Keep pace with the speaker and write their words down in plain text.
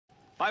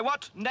By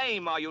what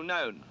name are you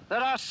known? There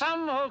are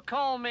some who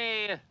call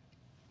me...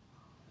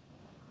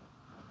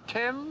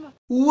 Tim?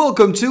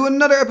 Welcome to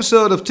another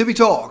episode of Timmy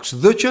Talks,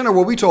 the channel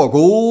where we talk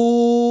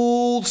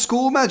old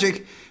school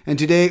magic. And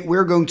today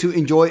we're going to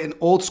enjoy an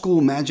old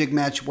school magic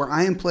match where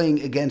I am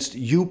playing against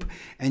Joep.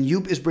 And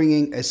Joep is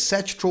bringing a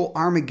SedgeTroll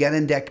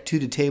Armageddon deck to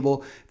the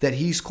table that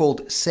he's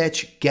called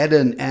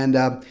SedgeGeddon.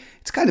 And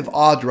it's kind of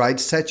odd, right?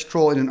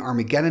 SedgeTroll in an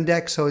Armageddon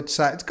deck. So it's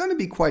going to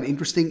be quite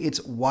interesting.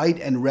 It's white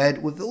and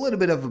red with a little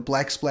bit of a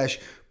black splash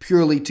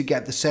purely to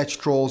get the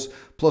SedgeTrolls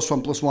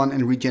 +1/+1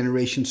 and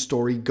regeneration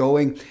story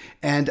going.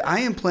 And I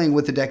am playing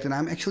with a deck that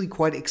I'm actually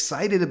quite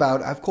excited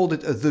about. I've called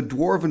it the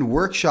Dwarven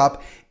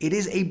Workshop. It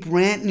is a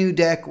brand new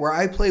deck where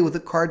I play with a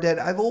card that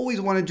I've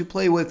always wanted to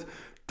play with,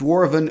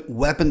 Dwarven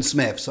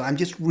Weaponsmith. So I'm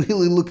just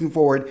really looking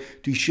forward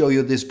to show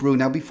you this brew.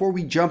 Now, before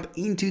we jump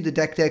into the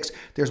deck text,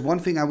 there's one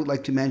thing I would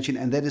like to mention,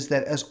 and that is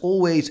that, as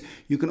always,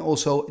 you can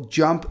also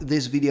jump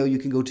this video. You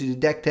can go to the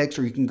deck text,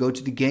 or you can go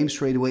to the game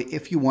straight away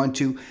if you want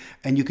to,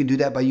 and you can do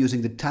that by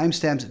using the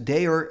timestamps.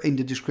 They are in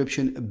the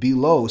description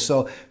below.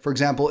 So, for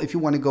example, if you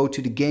want to go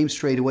to the game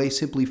straight away,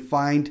 simply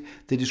find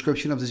the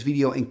description of this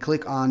video and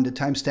click on the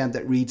timestamp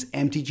that reads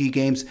MTG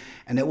games,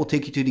 and that will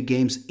take you to the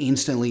games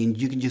instantly, and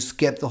you can just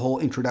skip the whole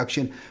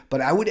introduction.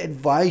 But I would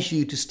advise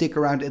you to stick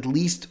around at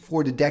least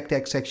for the deck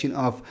text section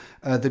of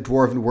the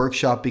Dwarven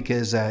Workshop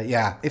because,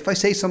 yeah, if I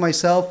say so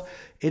myself,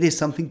 it is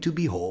something to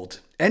behold.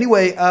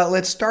 Anyway,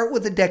 let's start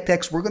with the deck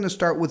text. We're going to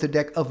start with the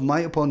deck of my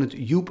opponent,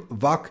 Joep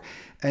Wak,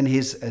 and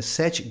his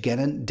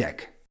SedgeGeddon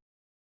deck.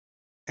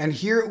 And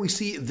here we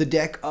see the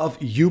deck of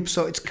Joep.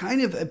 So it's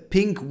kind of a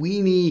pink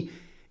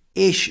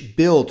weenie-ish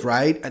build,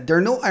 right? There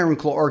are no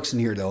Ironclaw Orcs in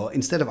here, though.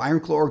 Instead of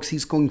Ironclaw Orcs,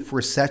 he's going for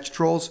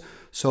SedgeTrolls.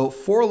 So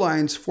 4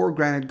 lions, 4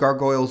 granite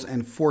gargoyles,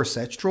 and 4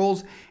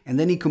 SedgeTrolls. And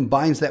then he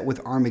combines that with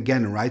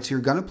Armageddon, right? So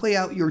you're going to play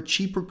out your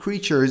cheaper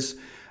creatures,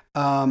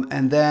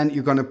 and then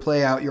you're going to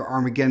play out your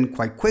Armageddon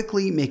quite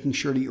quickly, making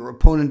sure that your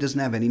opponent doesn't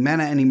have any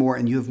mana anymore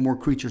and you have more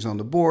creatures on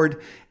the board.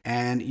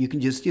 And you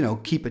can just,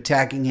 keep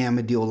attacking him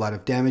and deal a lot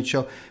of damage.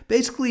 So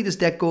basically this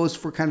deck goes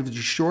for kind of a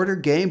shorter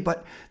game,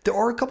 but there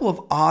are a couple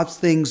of odd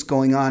things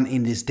going on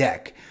in this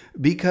deck.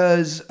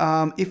 Because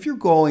if you're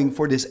going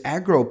for this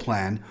aggro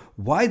plan,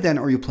 why then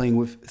are you playing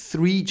with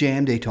 3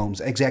 Jam-Day Tomes?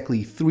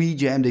 Exactly 3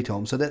 Jam-Day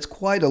Tomes. So that's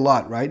quite a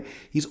lot, right?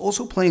 He's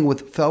also playing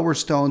with Felwar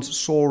Stones,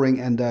 Soul Ring,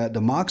 and the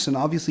moxen.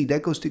 Obviously,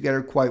 that goes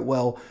together quite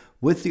well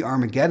with the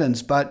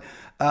Armageddons, but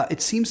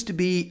it seems to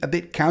be a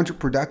bit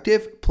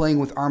counterproductive playing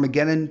with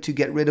Armageddon to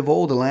get rid of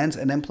all the lands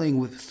and then playing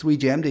with 3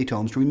 Jam-Day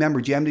Tomes.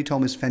 Remember, Jam-Day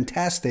Tome is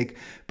fantastic,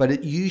 but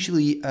it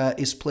usually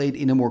is played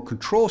in a more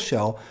control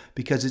shell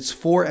because it's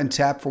 4 and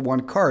tap for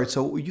 1 card.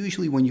 So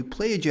usually when you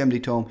play a Jam-Day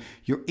Tome,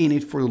 you're in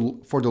it for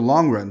the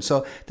long run.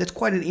 So that's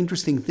quite an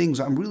interesting thing.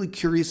 So I'm really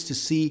curious to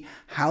see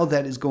how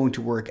that is going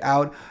to work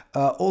out.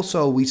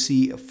 Also, we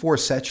see 4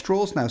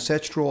 SedgeTrolls. Now,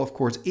 SedgeTroll, of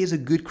course, is a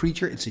good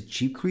creature. It's a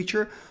cheap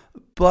creature.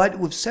 But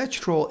with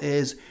SedgeTroll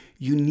is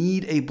you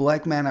need a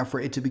black mana for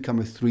it to become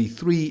a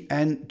 3/3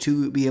 and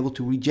to be able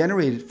to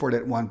regenerate it for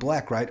that 1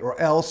 black, right? Or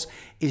else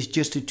it's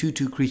just a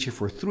 2/2 creature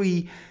for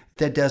 3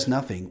 that does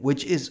nothing,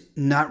 which is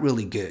not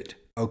really good,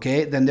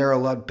 okay? Then there are a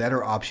lot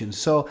better options.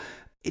 So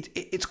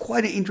it's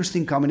quite an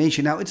interesting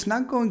combination. Now, it's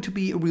not going to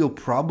be a real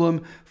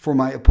problem for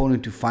my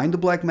opponent to find the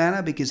black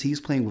mana because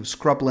he's playing with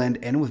Scrubland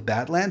and with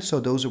Badlands.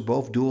 So those are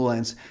both dual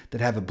lands that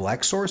have a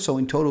black source. So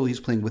in total, he's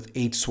playing with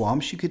 8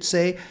 swamps, you could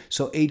say.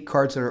 So 8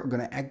 cards that are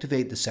going to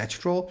activate the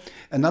SedgeTroll.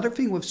 Another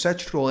thing with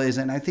SedgeTroll is,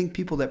 and I think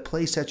people that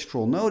play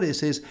SedgeTroll know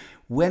this, is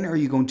when are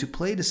you going to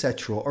play the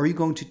SedgeTroll? Are you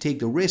going to take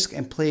the risk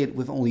and play it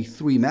with only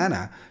 3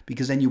 mana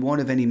because then you won't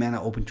have any mana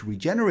open to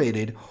regenerate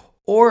it?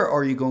 Or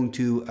are you going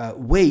to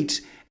wait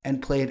and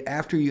play it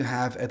after you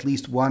have at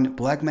least 1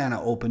 black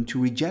mana open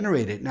to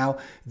regenerate it? Now,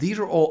 these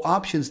are all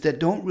options that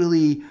don't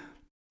really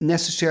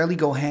necessarily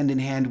go hand in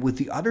hand with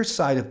the other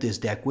side of this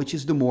deck, which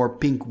is the more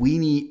pink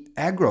weenie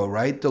aggro,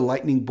 right? The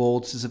lightning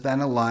bolts, the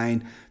Savannah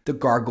Lion, the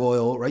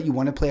gargoyle, right? You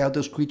want to play out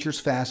those creatures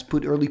fast,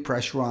 put early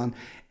pressure on,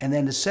 and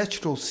then the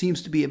SedgeTroll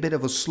seems to be a bit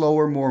of a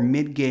slower, more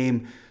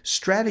mid-game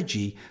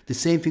strategy. The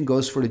same thing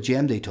goes for the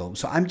Jam-Day Tome.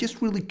 So I'm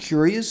just really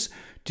curious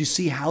to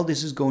see how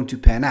this is going to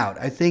pan out.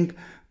 I think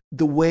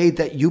the way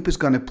that Joep is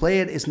going to play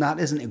it is not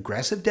as an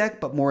aggressive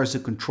deck, but more as a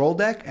control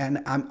deck.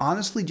 And I'm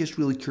honestly just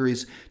really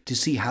curious to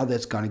see how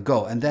that's going to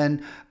go. And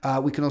then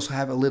we can also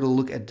have a little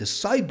look at the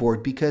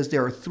sideboard because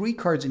there are 3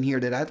 cards in here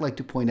that I'd like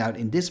to point out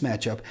in this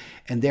matchup.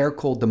 And they're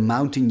called the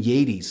Mountain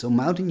Yeti. So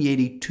Mountain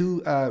Yeti,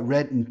 2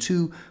 red and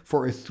 2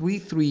 for a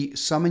 3/3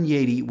 summon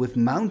Yeti with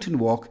Mountain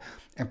Walk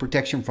and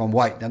protection from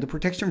white. Now, the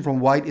protection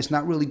from white is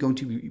not really going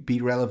to be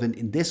relevant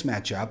in this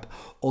matchup,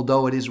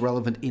 although it is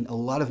relevant in a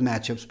lot of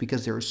matchups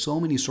because there are so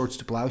many Swords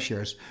to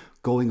Plowshares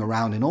going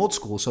around in old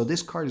school. So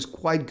this card is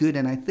quite good,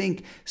 and I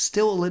think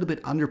still a little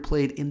bit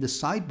underplayed in the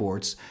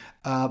sideboards.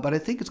 But I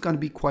think it's going to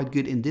be quite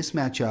good in this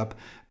matchup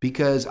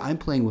because I'm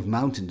playing with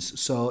mountains.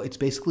 So it's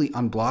basically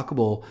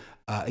unblockable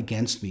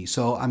against me.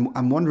 So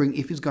I'm wondering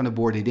if he's going to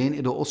board it in.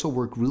 It'll also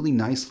work really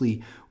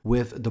nicely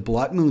with the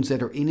Blood Moons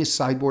that are in his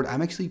sideboard.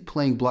 I'm actually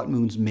playing Blood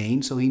Moon's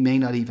main, so he may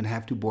not even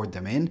have to board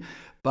them in.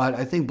 But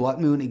I think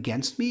Blood Moon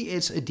against me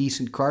is a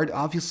decent card.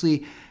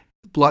 Obviously,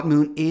 Blood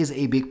Moon is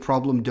a big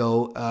problem,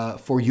 though,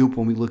 for Joep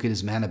when we look at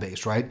his mana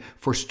base, right?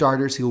 For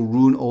starters, he'll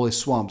ruin all his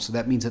swamps. So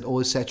that means that all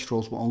his Sedge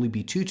Trolls will only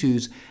be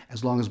 2/2s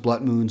as long as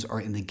Blood Moons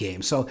are in the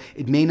game. So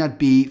it may not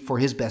be for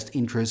his best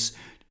interest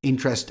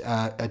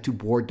to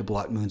board the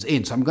Blood Moons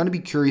in. So I'm going to be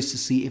curious to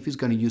see if he's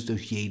going to use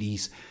those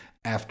Yetis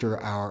after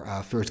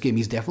our first game.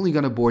 He's definitely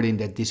going to board in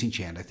that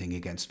Disenchant, I think,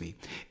 against me.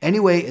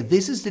 Anyway,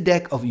 this is the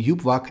deck of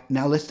Joep Wak.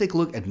 Now let's take a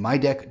look at my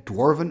deck,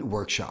 Dwarven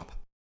Workshop.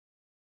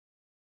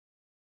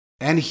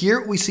 And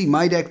here we see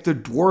my deck, the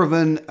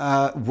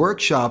Dwarven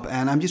Workshop,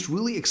 and I'm just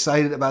really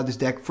excited about this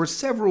deck for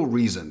several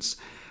reasons.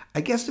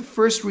 I guess the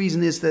first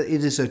reason is that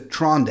it is a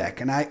Tron deck,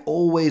 and I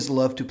always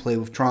love to play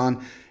with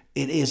Tron.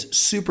 It is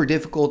super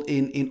difficult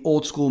in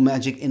old school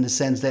Magic in the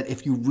sense that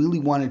if you really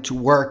want it to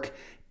work,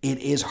 it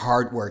is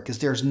hard work because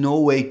there's no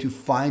way to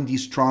find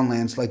these Tron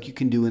lands like you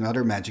can do in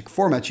other Magic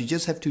formats. You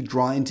just have to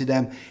draw into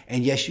them,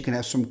 and yes, you can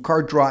have some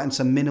card draw and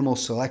some minimal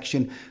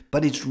selection,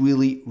 but it's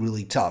really,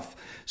 really tough.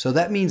 So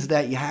that means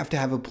that you have to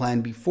have a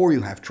plan before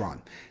you have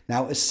Tron.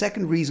 Now, a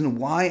second reason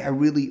why I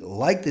really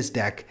like this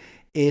deck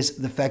is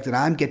the fact that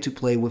I get to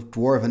play with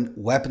Dwarven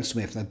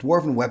Weaponsmith. Now,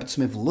 Dwarven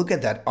Weaponsmith, look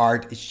at that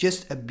art. It's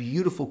just a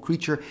beautiful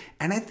creature.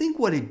 And I think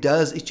what it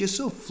does is just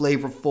so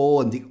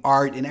flavorful, and the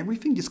art and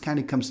everything just kind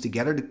of comes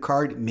together. The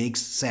card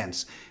makes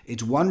sense.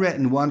 It's 1 red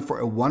and 1 for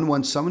a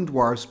 1/1 summon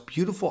dwarves.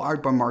 Beautiful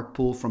art by Mark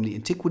Poole from the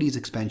Antiquities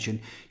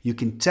expansion. You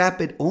can tap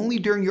it only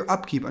during your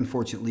upkeep,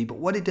 unfortunately. But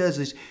what it does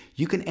is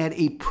you can add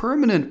a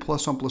permanent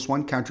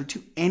 +1/+1 counter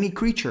to any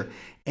creature.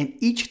 And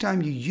each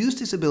time you use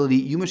this ability,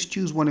 you must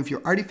choose one of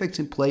your artifacts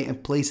in play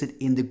and place it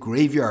in the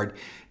graveyard.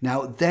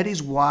 Now, that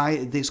is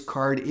why this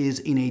card is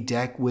in a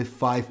deck with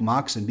 5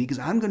 moxen, because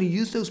I'm going to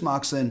use those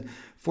moxen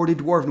for the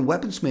Dwarven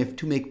Weaponsmith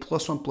to make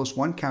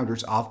 +1/+1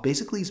 counters off.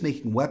 Basically, he's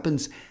making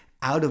weapons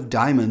out of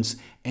diamonds,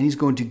 and he's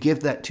going to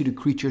give that to the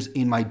creatures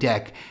in my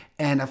deck.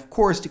 And of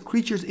course, the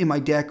creatures in my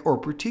deck are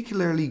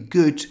particularly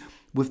good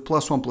with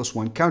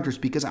 +1/+1 counters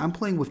because I'm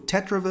playing with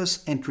Tetravus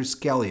and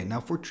Triskelion.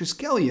 Now for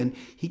Triskelion,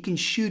 he can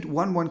shoot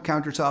 1/1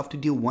 counters off to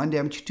deal 1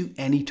 damage to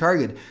any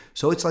target.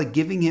 So it's like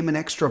giving him an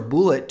extra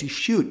bullet to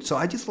shoot. So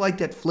I just like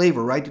that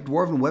flavor, right? The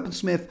Dwarven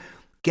Weaponsmith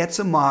gets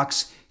a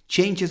mox,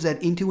 changes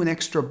that into an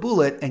extra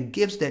bullet, and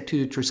gives that to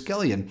the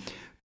Triskelion.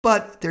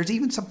 But there's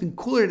even something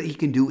cooler that he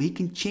can do. He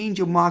can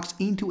change a mox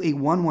into a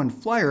 1/1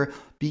 flyer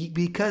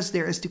because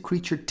there is the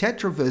creature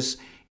Tetravus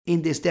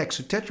in this deck.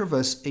 So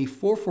Tetravus, a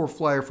 4/4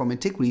 flyer from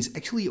Antiquities,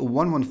 actually a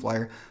 1/1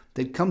 flyer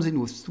that comes in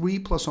with 3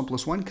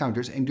 +1/+1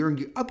 counters, and during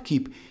your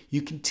upkeep,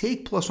 you can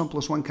take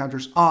 +1/+1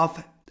 counters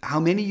off.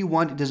 How many you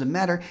want, it doesn't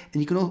matter,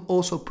 and you can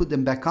also put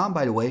them back on,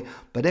 by the way,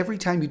 but every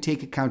time you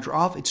take a counter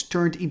off, it's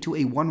turned into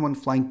a 1/1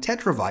 flying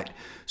Tetravite.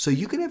 So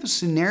you can have a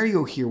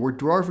scenario here where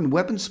Dwarven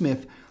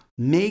Weaponsmith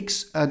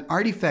makes an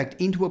artifact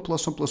into a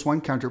 +1/+1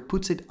 counter,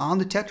 puts it on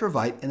the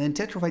Tetravite, and then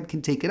Tetravite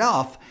can take it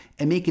off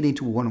and make it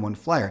into a 1/1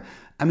 flyer.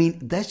 I mean,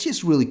 that's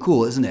just really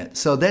cool, isn't it?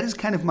 So that is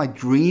kind of my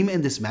dream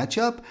in this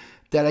matchup,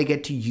 that I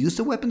get to use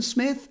the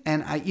Weaponsmith,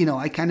 and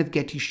I kind of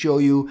get to show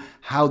you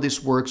how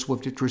this works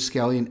with the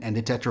Triskelion and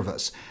the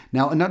Tetravus.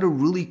 Now, another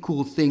really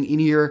cool thing in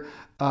here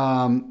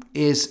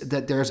is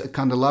that there's a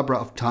Candelabra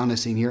of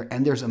Taunus in here,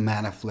 and there's a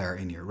Mana Flare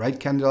in here, right?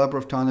 Candelabra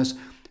of Taunus,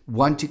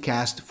 1 to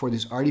cast for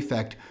this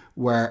artifact,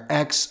 where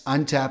X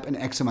untap an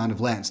X amount of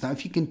lands. Now,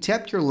 if you can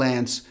tap your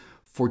lands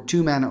for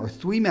 2 mana or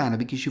 3 mana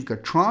because you've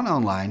got Tron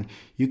online,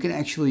 you can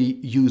actually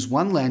use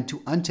 1 land to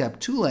untap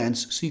 2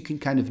 lands, so you can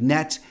kind of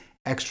net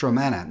extra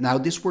mana. Now,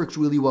 this works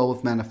really well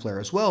with Mana Flare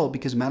as well,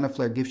 because Mana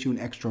Flare gives you an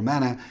extra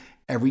mana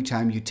every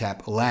time you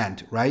tap a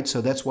land, right?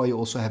 So that's why you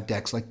also have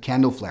decks like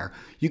Candle Flare.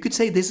 You could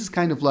say this is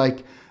kind of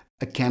like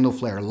a Candle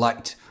Flare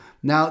light.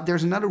 Now,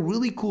 there's another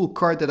really cool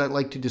card that I'd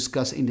like to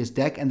discuss in this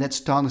deck, and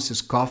that's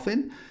Taunus'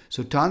 Coffin.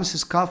 So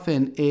Taunus'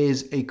 Coffin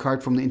is a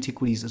card from the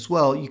Antiquities as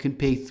well. You can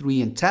pay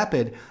 3 and tap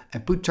it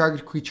and put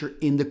target creature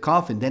in the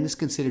coffin. Then it's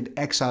considered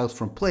exiled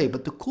from play.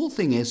 But the cool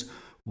thing is,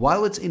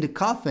 while it's in the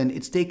coffin,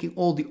 it's taking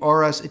all the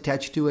auras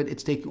attached to it.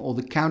 It's taking all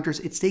the counters.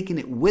 It's taking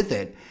it with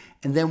it.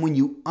 And then when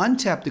you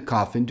untap the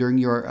coffin during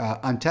your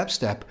untap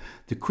step,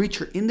 the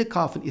creature in the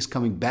coffin is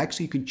coming back,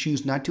 so you can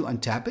choose not to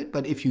untap it.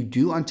 But if you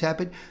do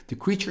untap it, the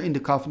creature in the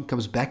coffin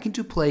comes back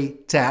into play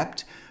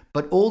tapped,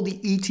 but all the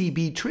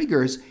ETB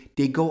triggers,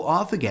 they go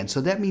off again. So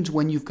that means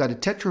when you've got a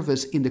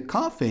Tetravus in the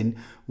coffin,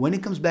 when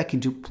it comes back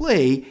into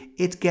play,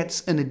 it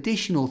gets an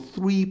additional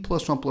 3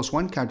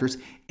 +1/+1 counters,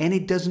 and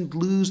it doesn't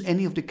lose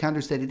any of the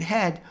counters that it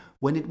had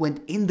when it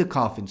went in the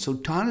coffin. So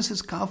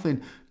Taunus'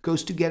 Coffin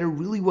goes together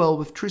really well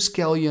with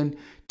Triskelion,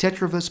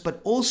 Tetravus,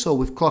 but also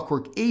with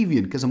Clockwork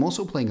Avian, because I'm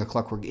also playing a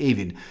Clockwork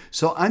Avian.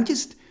 So I'm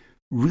just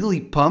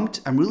really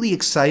pumped. I'm really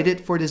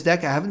excited for this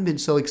deck. I haven't been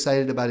so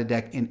excited about a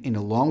deck in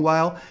a long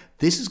while.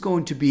 This is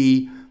going to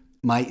be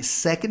my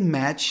second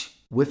match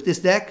with this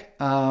deck.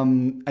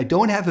 I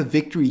don't have a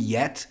victory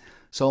yet,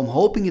 so I'm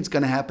hoping it's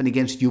going to happen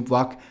against Joep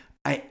Wak.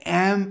 I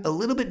am a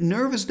little bit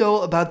nervous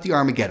though about the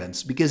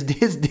Armageddons because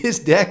this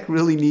deck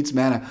really needs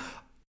mana.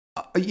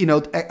 You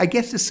know, I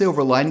guess the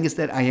silver lining is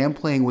that I am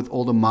playing with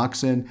all the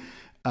moxen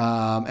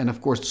and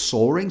of course the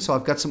Soul Ring, so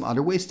I've got some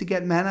other ways to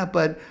get mana,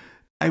 but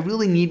I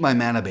really need my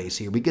mana base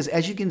here because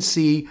as you can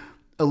see,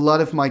 a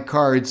lot of my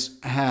cards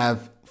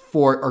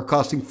are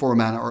costing 4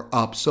 mana or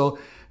up, so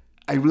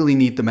I really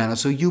need the mana.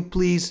 So you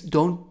please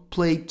don't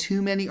play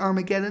too many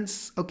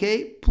Armageddons,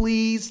 okay?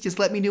 Please just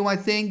let me do my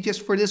thing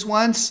just for this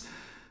once.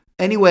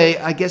 Anyway,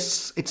 I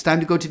guess it's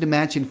time to go to the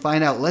match and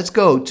find out. Let's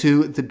go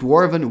to the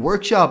Dwarven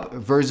Workshop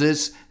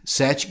versus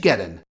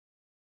SedgeGeddon.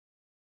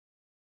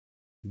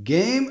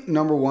 Game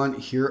number 1,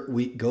 here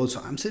we go.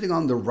 So I'm sitting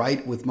on the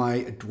right with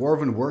my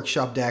Dwarven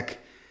Workshop deck,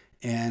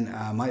 and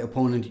my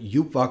opponent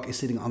Joep Wak is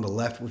sitting on the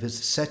left with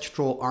his Sedge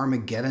Troll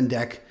Armageddon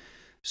deck.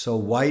 So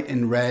white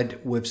and red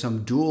with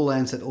some dual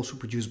lands that also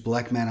produce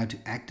black mana to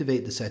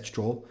activate the Sedge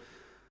Troll.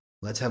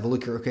 Let's have a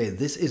look here. Okay,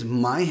 this is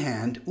my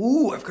hand.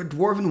 Ooh, I've got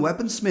Dwarven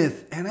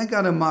Weaponsmith and I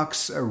got a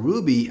Mox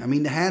Ruby. I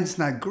mean, the hand's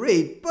not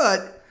great,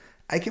 but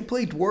I can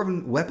play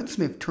Dwarven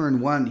Weaponsmith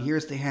turn 1.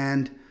 Here's the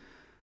hand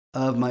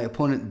of my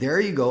opponent. There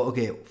you go.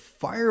 Okay,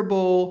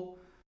 Fireball.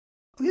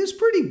 Okay, it's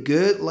pretty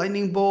good.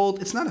 Lightning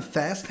Bolt. It's not a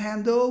fast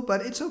hand though,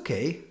 but it's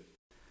okay.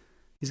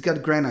 He's got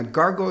a Granite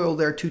Gargoyle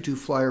there, 2/2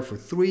 flyer for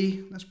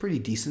 3. That's pretty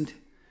decent.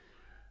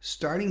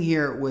 Starting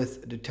here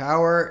with the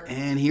tower,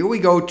 and here we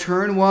go,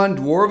 turn 1,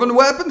 Dwarven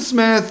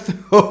Weaponsmith.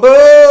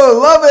 Oh,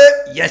 love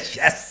it. Yes,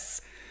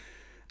 yes.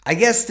 I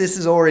guess this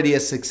is already a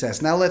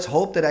success. Now let's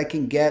hope that I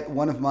can get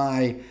one of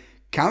my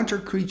counter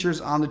creatures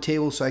on the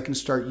table so I can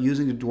start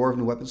using the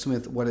Dwarven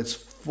Weaponsmith, what it's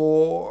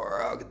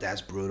for. Oh,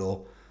 that's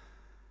brutal.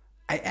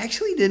 I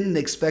actually didn't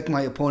expect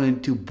my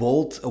opponent to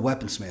bolt a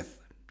Weaponsmith,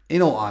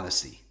 in all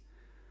honesty.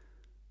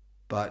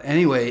 But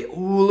anyway,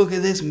 ooh, look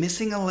at this,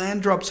 missing a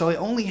land drop. So I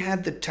only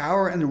had the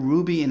tower and the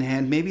ruby in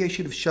hand. Maybe I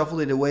should have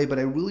shuffled it away, but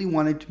I really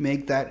wanted to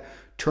make that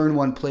turn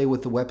 1 play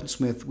with the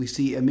Weaponsmith. We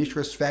see a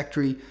Mishra's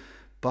Factory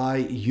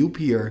by Joep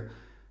here.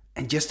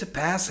 And just to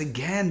pass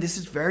again, this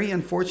is very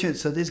unfortunate.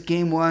 So this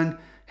game 1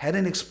 had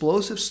an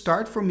explosive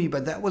start for me,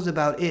 but that was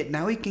about it.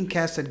 Now he can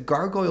cast that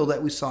Gargoyle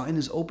that we saw in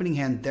his opening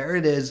hand. There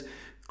it is,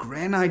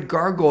 Granite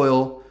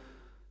Gargoyle.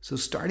 So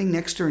starting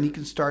next turn, he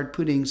can start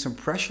putting some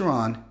pressure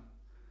on.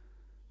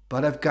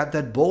 But I've got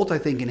that bolt, I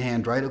think, in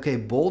hand, right? Okay,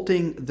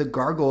 bolting the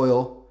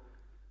Gargoyle,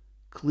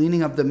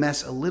 cleaning up the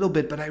mess a little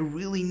bit, but I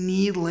really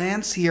need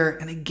lands here.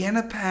 And again,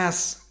 a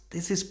pass.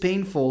 This is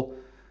painful.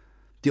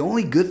 The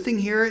only good thing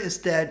here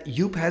is that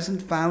Joep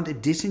hasn't found a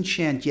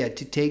disenchant yet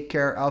to take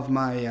care of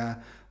my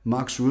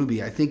Mox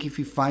Ruby. I think if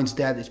he finds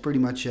that, it's pretty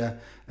much a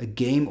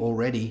game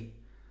already.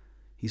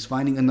 He's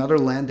finding another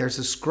land. There's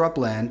a scrub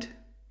land.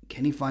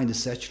 Can he find a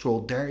Sedge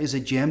Troll? There is a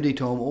Jam-Day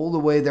Tome all the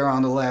way there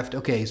on the left.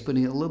 Okay, he's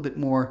putting a little bit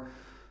more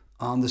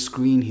on the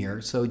screen here.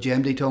 So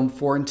Jam-Day Tome,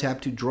 4 and tap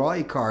to draw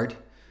a card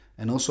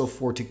and also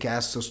 4 to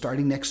cast. So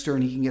starting next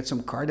turn, he can get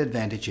some card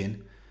advantage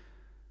in.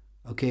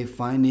 Okay,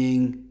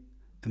 finding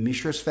a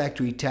Mishra's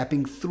Factory,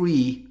 tapping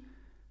 3.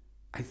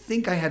 I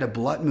think I had a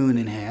Blood Moon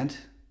in hand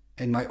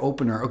and my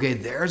opener. Okay,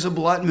 there's a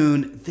Blood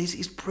Moon. This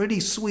is pretty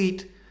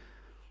sweet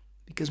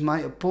because my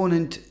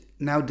opponent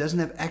now doesn't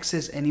have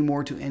access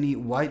anymore to any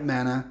white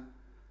mana.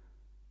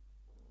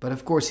 But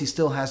of course, he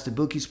still has the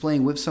book. He's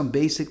playing with some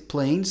basic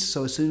planes.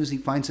 So as soon as he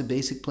finds a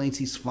basic planes,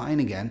 he's fine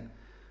again.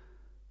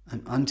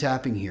 I'm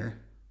untapping here.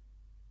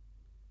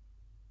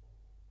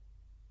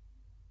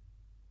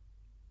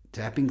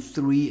 Tapping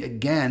 3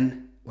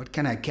 again. What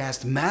can I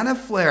cast? Mana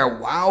Flare.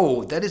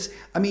 Wow. That is,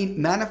 I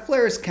mean, Mana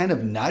Flare is kind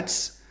of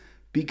nuts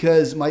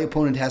because my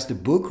opponent has the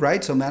book,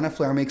 right? So Mana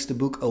Flare makes the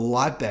book a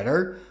lot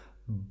better.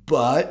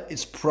 But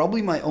it's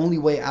probably my only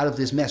way out of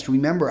this mess.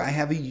 Remember, I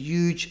have a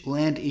huge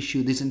land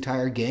issue this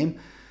entire game.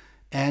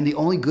 And the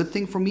only good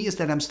thing for me is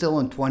that I'm still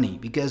on 20,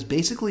 because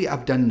basically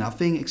I've done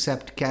nothing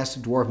except cast a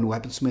Dwarven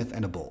Weaponsmith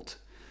and a Bolt.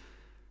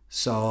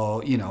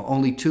 So, you know,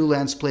 only 2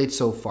 lands played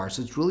so far,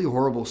 so it's really a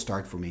horrible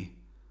start for me.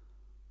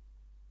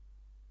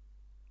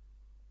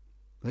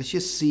 Let's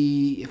just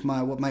see if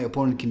what my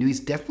opponent can do. He's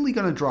definitely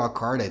going to draw a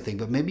card, I think,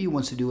 but maybe he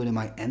wants to do it in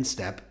my end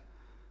step.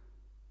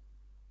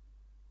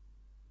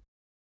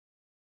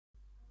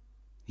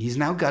 He's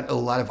now got a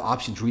lot of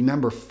options.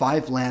 Remember,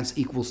 5 lands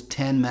equals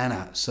 10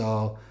 mana,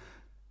 so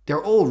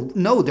they're all,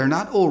 no, they're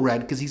not all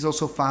red because he's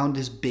also found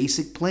his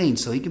basic plane.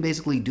 So he can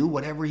basically do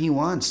whatever he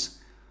wants.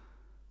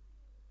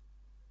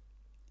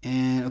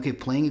 And, okay,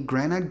 playing a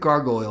Granite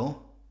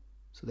Gargoyle.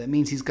 So that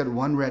means he's got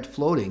 1 red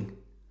floating.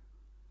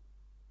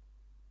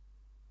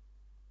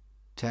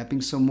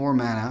 Tapping some more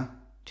mana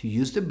to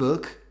use the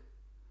book.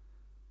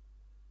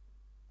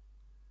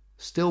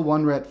 Still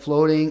 1 red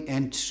floating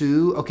and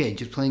 2. Okay,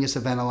 just playing a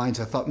Savannah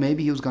Lions. I thought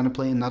maybe he was going to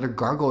play another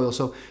Gargoyle.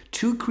 So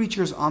 2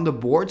 creatures on the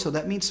board. So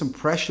that means some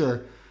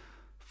pressure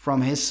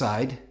from his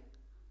side.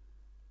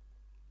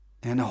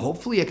 And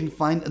hopefully I can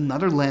find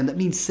another land. That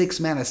means 6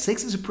 mana.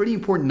 6 is a pretty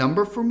important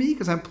number for me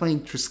because I'm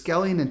playing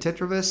Triskelion and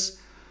Tetravus.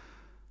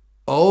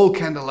 Oh,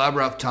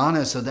 Candelabra of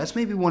Tana. So that's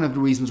maybe one of the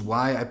reasons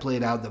why I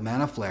played out the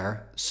Mana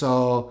Flare.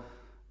 So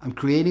I'm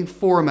creating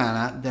 4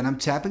 mana. Then I'm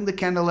tapping the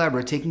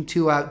Candelabra, taking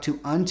 2 out to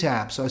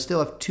untap. So I still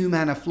have 2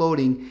 mana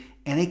floating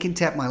and I can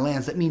tap my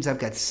lands. That means I've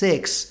got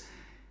 6.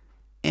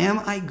 Am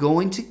I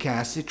going to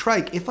cast a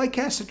Trike? If I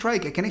cast a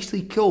Trike, I can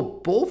actually kill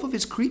both of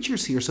his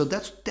creatures here. So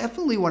that's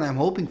definitely what I'm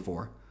hoping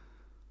for.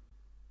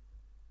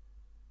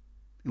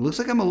 It looks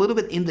like I'm a little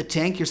bit in the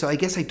tank here, so I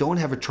guess I don't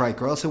have a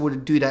Trike, or else I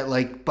would do that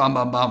like bum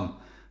bum bum.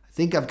 I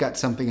think I've got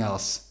something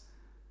else.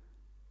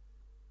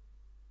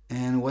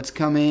 And what's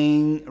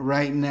coming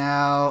right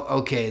now?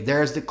 Okay,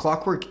 there's the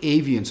Clockwork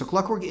Avian. So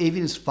Clockwork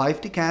Avian is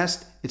 5 to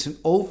cast. It's an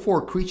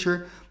 0/4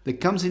 creature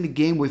that comes in the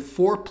game with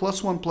 4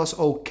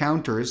 +1/+0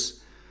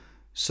 counters.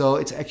 So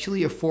it's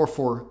actually a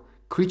 4/4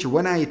 creature.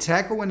 When I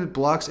attack or when it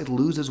blocks, it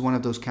loses one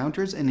of those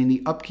counters. And in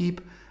the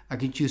upkeep, I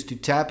can choose to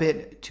tap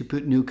it to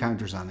put new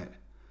counters on it.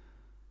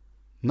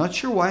 Not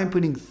sure why I'm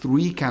putting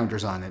 3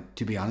 counters on it,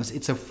 to be honest.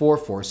 It's a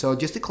 4/4. So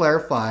just to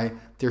clarify,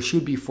 there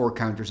should be 4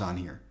 counters on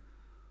here.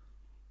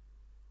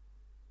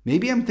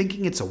 Maybe I'm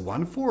thinking it's a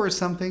 1/4 or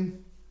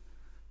something.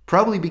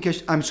 Probably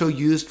because I'm so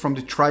used from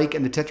the Trike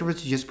and the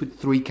Tetravus to just put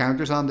 3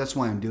 counters on. That's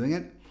why I'm doing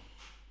it.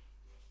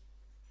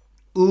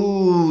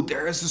 Ooh,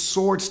 there's the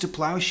Swords to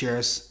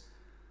Plowshares.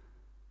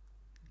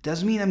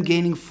 Does mean I'm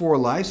gaining 4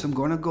 lives. So I'm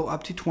going to go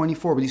up to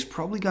 24, but he's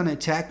probably going to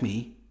attack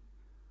me.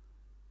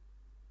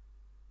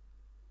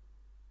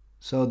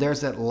 So there's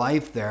that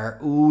life there.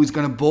 Ooh, he's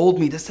going to bold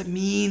me. Does that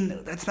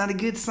mean? That's not a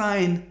good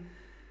sign.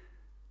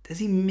 Does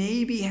he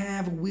maybe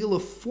have a Wheel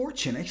of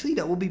Fortune? Actually,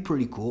 that would be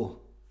pretty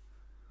cool.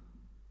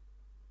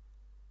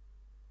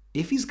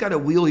 If he's got a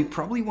wheel, he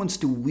probably wants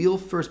to wheel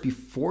first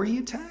before he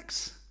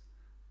attacks.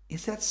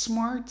 Is that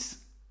smart?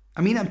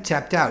 I mean, I'm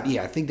tapped out.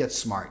 Yeah, I think that's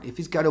smart. If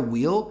he's got a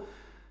wheel,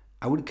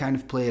 I would kind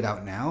of play it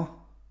out now.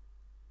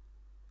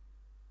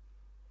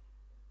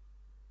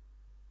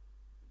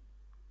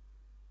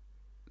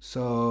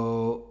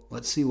 So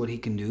let's see what he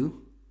can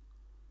do.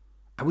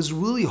 I was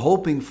really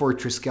hoping for a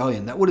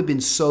Triskelion. That would have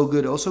been so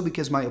good. Also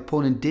because my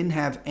opponent didn't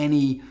have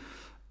any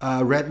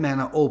red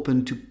mana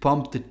open to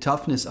pump the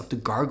toughness of the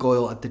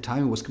Gargoyle at the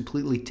time. It was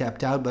completely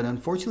tapped out. But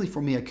unfortunately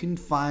for me, I couldn't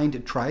find a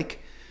Trike.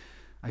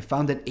 I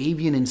found that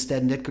Avian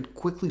instead, and that could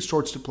quickly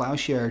Swords to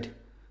Plowshare.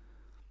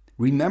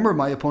 Remember,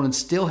 my opponent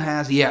still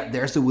has... Yeah,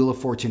 there's the Wheel of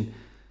Fortune.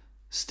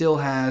 Still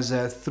has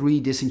 3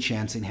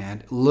 disenchants in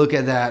hand. Look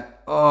at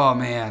that. Oh,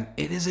 man.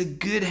 It is a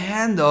good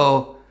hand,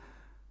 though.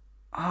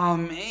 Oh,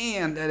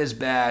 man. That is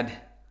bad.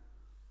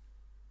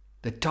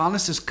 The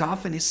Tonnis's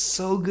Coffin is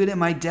so good in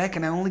my deck,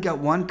 and I only got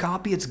 1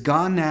 copy. It's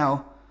gone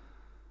now.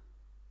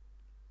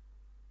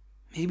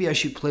 Maybe I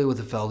should play with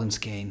the Felden's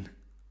Cane.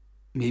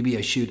 Maybe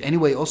I should.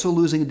 Anyway, also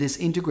losing a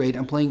Disintegrate.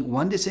 I'm playing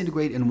 1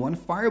 Disintegrate and 1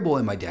 Fireball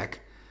in my deck.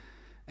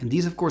 And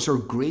these, of course, are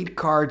great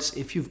cards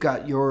if you've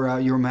got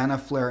your Mana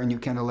Flare and your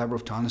Candelabra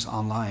of Tonnis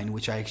online,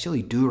 which I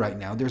actually do right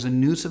now. There's a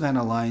New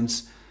Savannah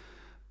Alliance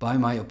by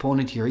my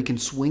opponent here. He can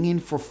swing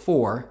in for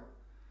 4.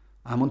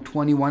 I'm on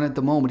 21 at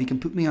the moment. He can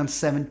put me on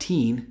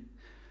 17.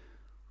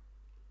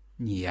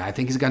 Yeah, I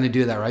think he's going to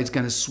do that, right? He's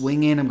going to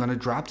swing in. I'm going to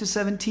drop to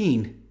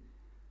 17.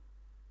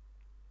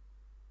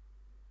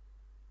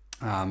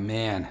 Oh,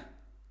 man.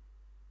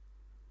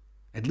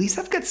 At least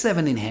I've got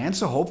 7 in hand,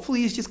 so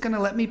hopefully he's just going to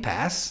let me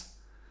pass.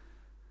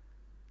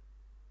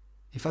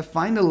 If I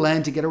find a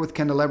land together with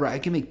Candelabra, I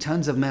can make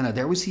tons of mana.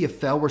 There we see a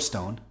Felwar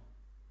Stone.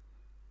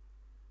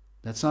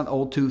 That's not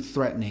all too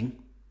threatening.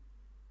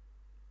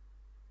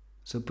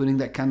 So putting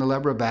that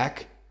Candelabra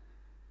back.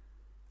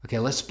 Okay,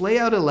 let's play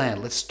out a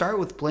land. Let's start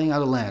with playing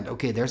out a land.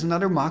 Okay, there's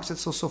another Mox.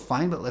 That's also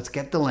fine, but let's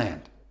get the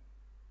land.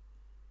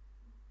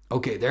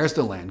 Okay, there's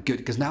the land. Good,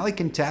 because now I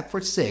can tap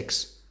for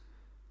 6.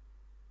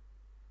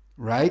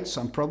 Right?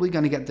 So I'm probably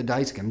going to get the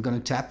dice again. I'm going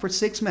to tap for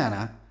 6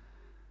 mana.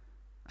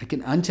 I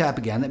can untap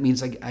again. That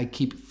means I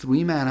keep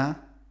 3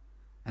 mana.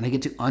 And I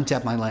get to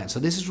untap my land. So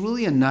this is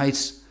really a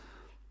nice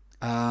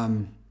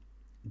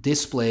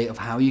display of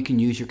how you can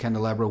use your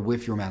Candelabra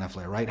with your Mana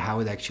Flare, right? How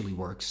it actually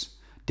works.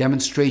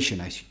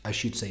 Demonstration, I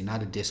should say,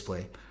 not a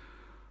display.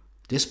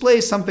 Display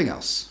is something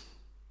else.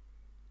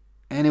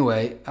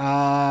 Anyway,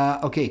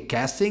 okay,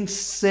 casting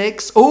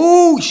 6.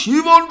 Oh,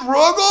 Shivan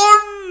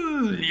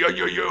Dragon!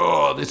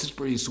 Yeah. This is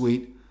pretty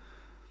sweet.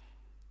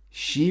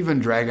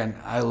 Shivan Dragon,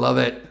 I love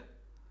it.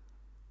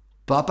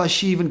 Papa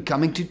Shivan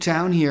coming to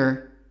town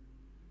here.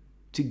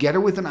 Together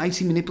with an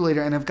Icy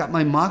Manipulator, and I've got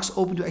my Mox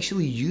open to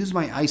actually use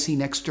my Icy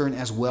next turn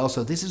as well.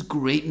 So this is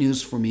great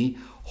news for me.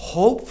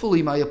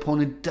 Hopefully my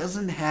opponent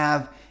doesn't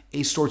have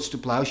a Swords to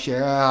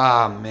Plowshare.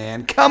 Ah,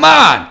 man, come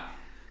on!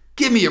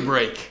 Give me a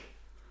break.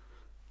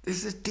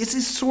 This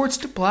is Swords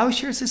to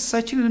Plowshare. This is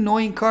such an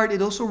annoying card.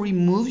 It also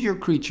removes your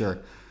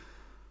creature.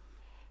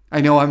 I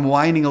know I'm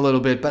whining a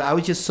little bit, but I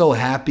was just so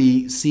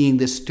happy seeing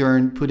this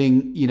turn,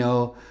 putting, you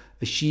know,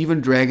 a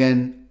Shivan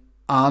Dragon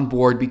on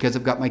board because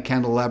I've got my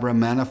Candelabra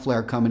Mana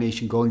Flare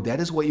combination going. That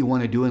is what you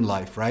want to do in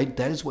life, right?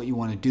 That is what you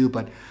want to do.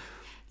 But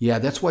Yeah,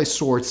 that's why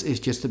Swords is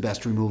just the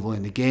best removal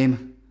in the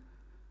game.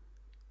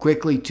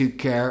 Quickly took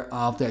care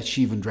of that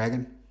Shivan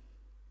Dragon.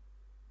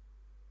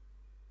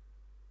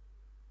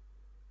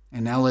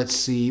 And now let's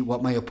see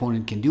what my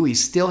opponent can do. He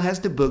still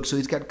has the book, so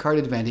he's got card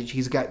advantage.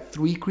 He's got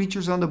 3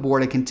 creatures on the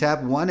board. I can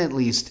tap 1 at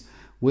least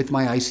with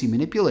my Icy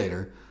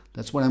Manipulator.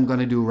 That's what I'm going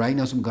to do right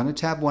now. So I'm going to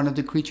tap 1 of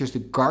the creatures. The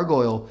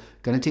Gargoyle,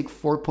 going to take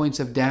 4 points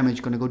of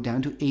damage. Going to go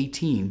down to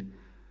 18.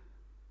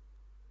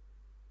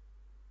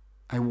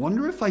 I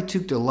wonder if I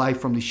took the life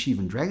from the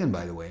Shivan Dragon,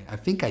 by the way. I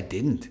think I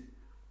didn't.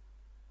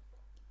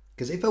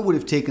 Because if I would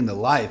have taken the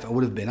life, I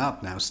would have been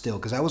up now still.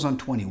 Because I was on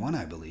 21,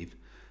 I believe.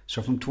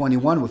 So from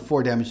 21 with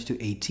 4 damage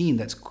to 18,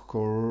 that's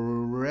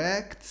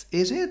correct,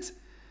 is it?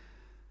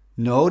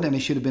 No, then I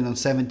should have been on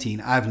 17.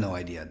 I have no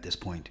idea at this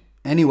point.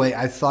 Anyway,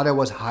 I thought I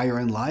was higher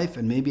in life,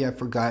 and maybe I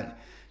forgot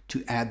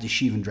to add the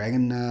Shivan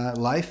Dragon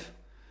life.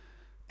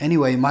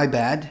 Anyway, my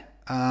bad.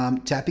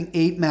 Tapping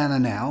 8 mana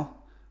now.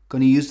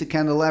 Going to use the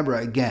Candelabra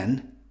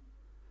again.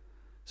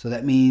 So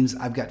that means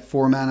I've got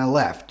 4 mana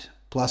left.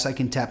 Plus I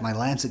can tap my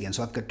Lance again.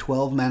 So I've got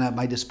 12 mana at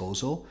my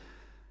disposal.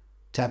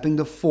 Tapping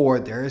the 4,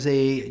 there is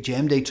a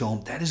Gem Day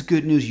Tome. That is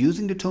good news.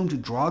 Using the Tome to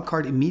draw a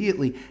card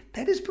immediately,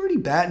 that is pretty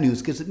bad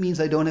news because it means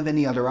I don't have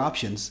any other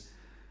options.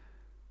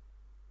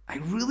 I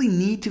really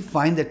need to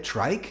find that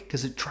Trike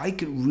because a Trike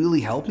could really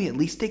help me, at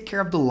least take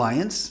care of the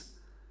Lions.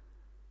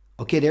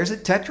 Okay, there's a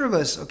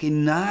Tetravus. Okay,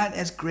 not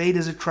as great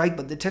as a Trike,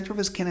 but the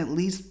Tetravus can at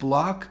least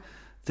block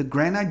the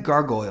Granite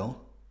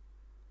Gargoyle.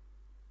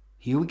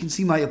 Here we can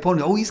see my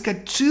opponent. Oh, he's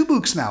got 2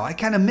 books now. I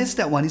kind of missed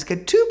that one. He's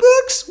got 2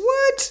 books?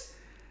 What?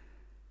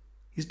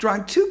 He's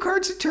drawing 2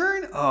 cards a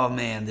turn? Oh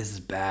man, this is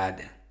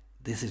bad.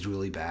 This is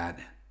really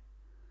bad.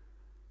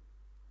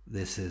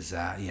 This is,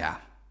 yeah.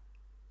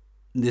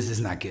 This is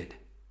not good.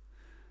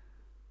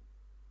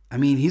 I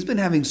mean, he's been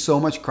having so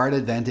much card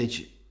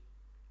advantage.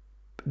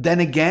 Then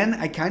again,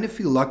 I kind of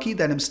feel lucky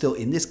that I'm still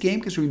in this game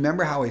because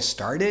remember how I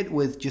started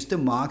with just a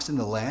Mox and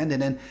the land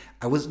and then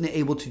I wasn't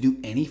able to do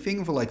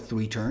anything for like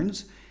 3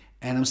 turns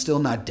and I'm still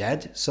not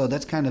dead. So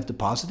that's kind of the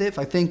positive.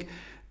 I think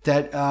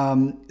that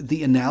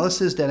the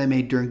analysis that I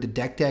made during the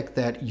deck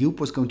that Joep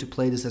was going to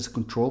play this as a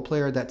control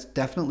player, that's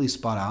definitely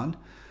spot on.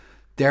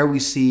 There we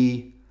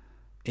see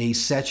a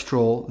Sedge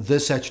Troll, the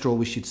Sedge Troll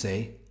we should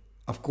say.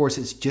 Of course,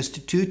 it's just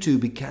a 2/2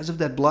 because of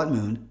that Blood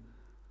Moon.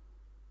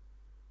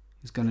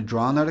 He's going to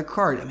draw another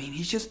card. I mean,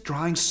 he's just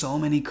drawing so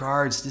many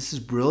cards. This is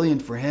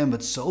brilliant for him,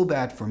 but so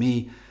bad for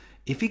me.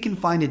 If he can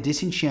find a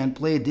Disenchant,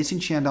 play a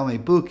Disenchant on my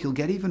book, he'll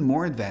get even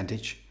more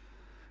advantage.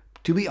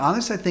 To be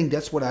honest, I think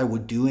that's what I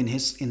would do in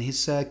his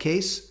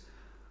case.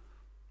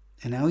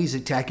 And now he's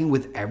attacking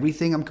with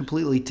everything. I'm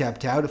completely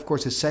tapped out. Of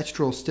course, his Sedge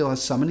Troll still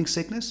has Summoning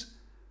Sickness.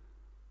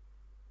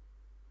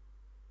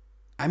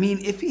 I mean,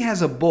 if he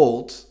has a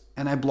Bolt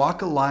and I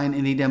block a line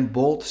and he then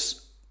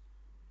bolts,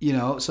 you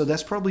know, so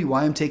that's probably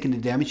why I'm taking the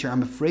damage here.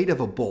 I'm afraid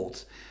of a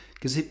Bolt.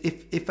 Because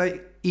if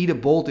I eat a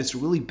Bolt, it's a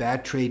really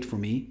bad trade for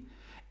me.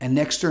 And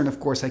next turn, of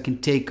course, I can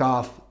take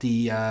off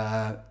the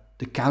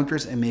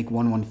counters and make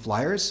 1/1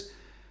 flyers.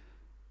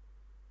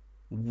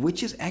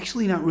 Which is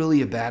actually not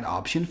really a bad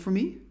option for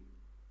me.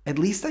 At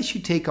least I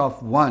should take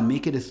off 1,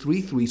 make it a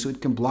 3/3 so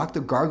it can block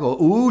the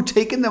Gargoyle. Ooh,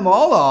 taking them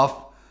all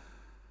off.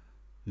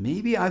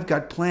 Maybe I've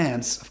got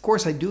plans. Of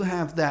course, I do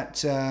have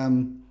that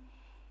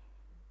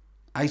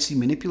Icy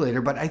Manipulator,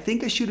 but I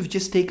think I should have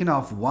just taken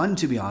off 1,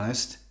 to be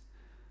honest.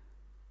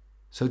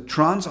 So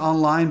Tron's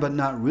online, but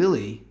not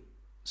really.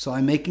 So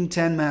I'm making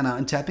 10 mana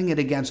and tapping it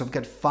again. So I've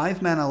got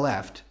 5 mana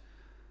left.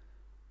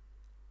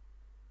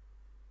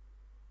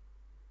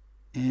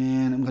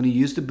 And I'm going to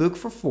use the book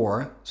for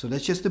 4. So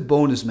that's just the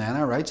bonus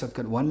mana, right? So I've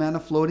got 1 mana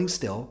floating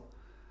still.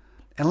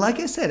 And like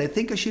I said, I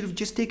think I should have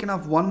just taken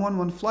off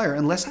 1/1 flyer.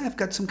 Unless I have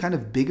got some kind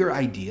of bigger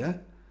idea.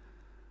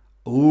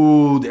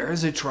 Oh,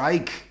 there's a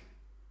Trike.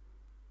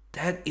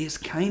 That is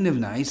kind of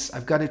nice.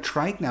 I've got a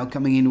Trike now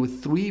coming in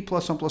with 3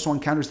 +1/+1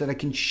 counters that I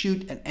can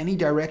shoot in any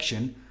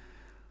direction.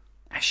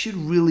 I should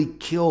really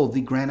kill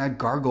the Granite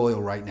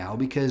Gargoyle right now.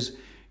 Because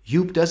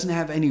Joep doesn't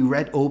have any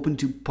red open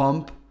to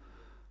pump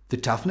the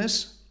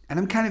toughness. And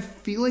I'm kind of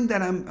feeling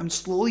that I'm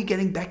slowly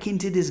getting back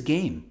into this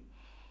game.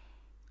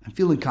 I'm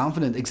feeling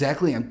confident.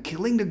 Exactly. I'm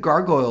killing the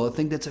Gargoyle. I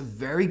think that's a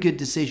very good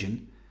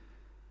decision.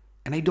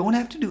 And I don't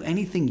have to do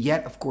anything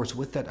yet, of course,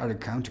 with that other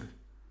counter.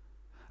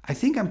 I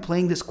think I'm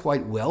playing this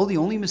quite well. The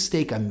only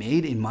mistake I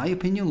made, in my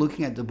opinion,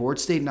 looking at the board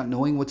state, not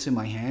knowing what's in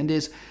my hand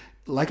is,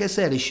 like I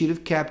said, I should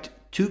have kept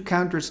 2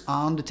 counters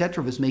on the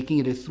Tetravus, making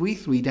it a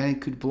 3/3. Then it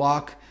could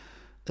block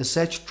a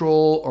Sedge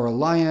Troll or a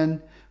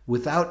Lion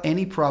without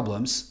any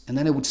problems, and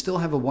then it would still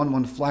have a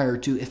 1/1 flyer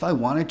to, if I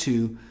wanted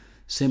to,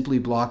 simply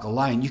block a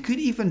Lion. You could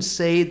even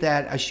say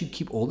that I should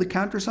keep all the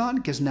counters on,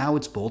 because now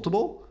it's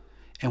boltable,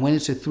 and when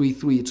it's a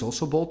 3/3, it's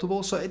also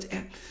boltable, so it's,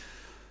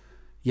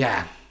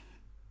 yeah.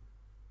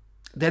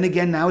 Then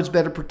again, now it's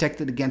better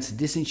protected against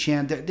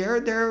Disenchant.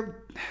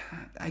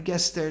 I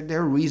guess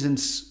there are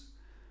reasons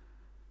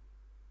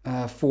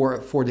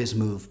for this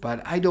move,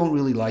 but I don't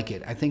really like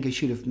it. I think I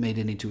should have made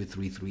it into a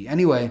 3/3.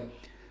 Anyway,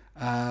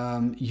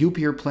 Joep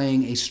here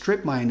playing a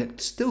strip mine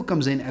that still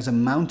comes in as a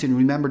mountain.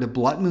 Remember, the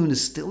Blood Moon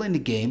is still in the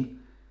game.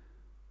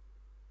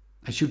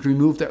 I should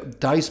remove the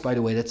dice, by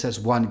the way, that says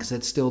 1, because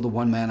that's still the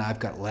 1 mana I've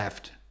got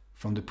left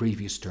from the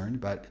previous turn,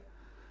 but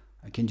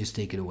I can just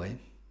take it away.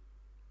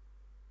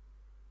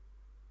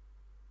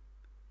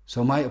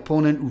 So my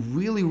opponent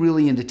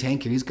really in the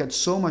tank here. He's got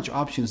so much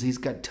options. He's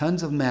got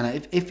tons of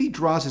mana. If he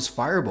draws his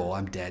Fireball,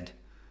 I'm dead.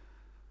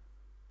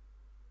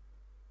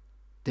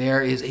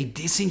 There is a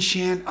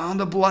disenchant on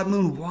the Blood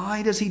Moon.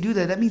 Why does he do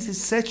that? That means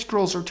his Sedge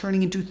Trolls are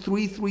turning into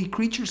 3/3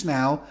 creatures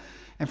now.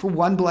 And for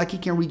 1 black, he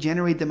can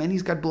regenerate them, and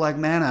he's got black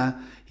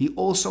mana. He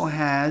also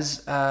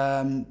has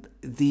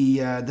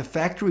the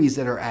factories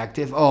that are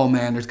active. Oh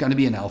man, there's going to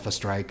be an Alpha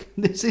Strike.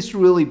 This is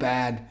really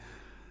bad.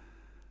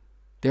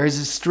 There's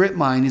a strip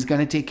mine. He's going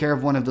to take care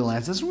of one of the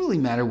lands. Doesn't really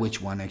matter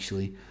which one,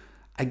 actually.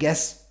 I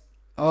guess.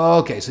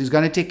 Okay, so he's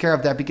going to take care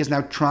of that because now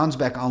Tron's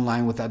back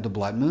online without the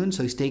Blood Moon.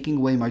 So he's taking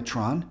away my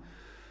Tron.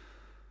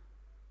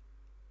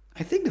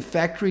 I think the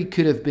factory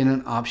could have been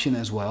an option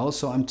as well.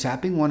 So I'm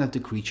tapping one of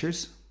the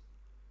creatures.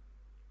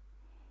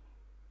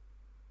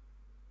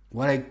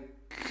 What I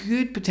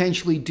could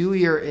potentially do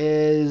here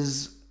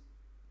is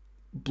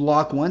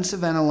block one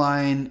Savannah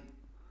line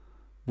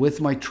with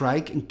my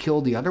Trike and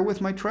kill the other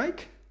with my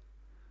Trike.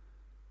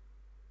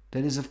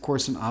 That is, of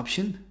course, an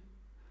option.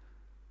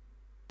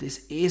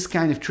 This is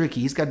kind of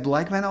tricky. He's got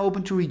black mana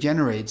open to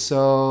regenerate,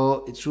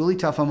 so it's really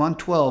tough. I'm on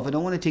 12. I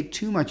don't want to take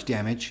too much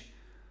damage.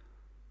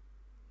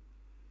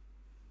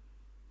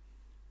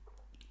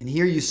 And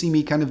here you see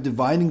me kind of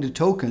dividing the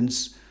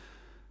tokens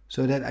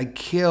so that I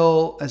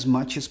kill as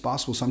much as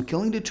possible. So I'm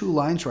killing the 2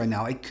 lines right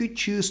now. I could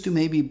choose to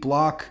maybe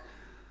block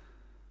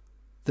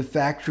the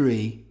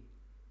factory,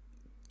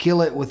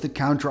 kill it with the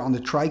counter on the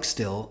Trike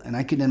still, and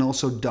I could then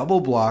also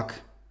double block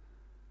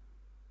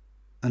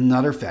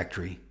another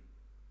factory.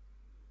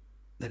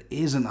 That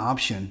is an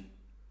option.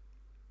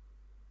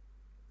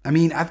 I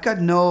mean, I've got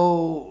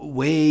no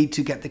way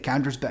to get the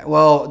counters back.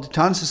 Well, the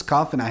Tansis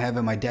Coffin I have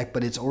in my deck,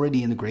 but it's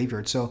already in the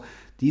graveyard. So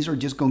these are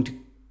just going to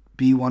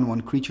be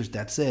 1/1 creatures.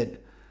 That's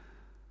it.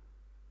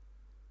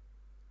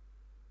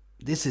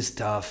 This is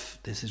tough.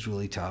 This is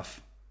really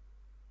tough.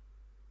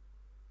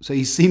 So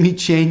you see me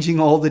changing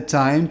all the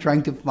time,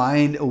 trying to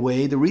find a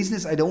way. The reason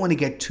is I don't want to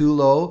get too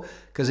low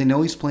because I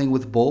know he's playing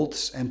with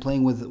bolts and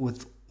playing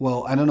with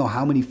well, I don't know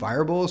how many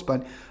fireballs,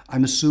 but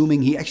I'm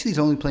assuming he actually is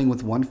only playing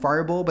with 1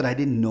 fireball, but I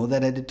didn't know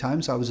that at the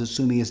time, so I was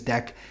assuming his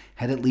deck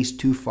had at least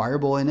 2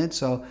 fireball in it,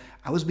 so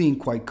I was being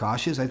quite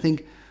cautious. I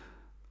think,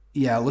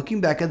 yeah, looking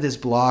back at this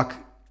block,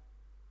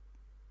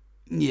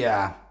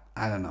 yeah,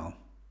 I don't know.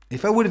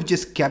 If I would have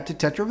just kept the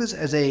Tetravus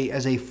as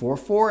a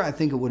 4/4, I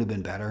think it would have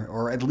been better,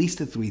 or at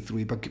least a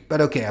 3/3,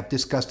 but okay, I've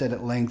discussed that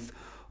at length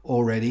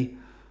already.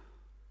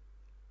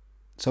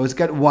 So it's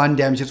got 1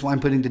 damage. That's why I'm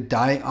putting the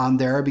die on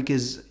there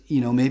because, you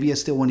know, maybe I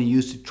still want to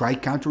use the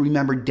Trike counter.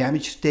 Remember,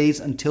 damage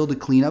stays until the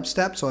cleanup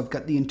step. So I've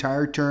got the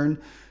entire turn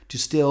to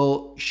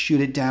still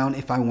shoot it down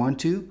if I want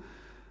to.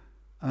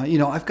 You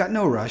know, I've got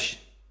no rush.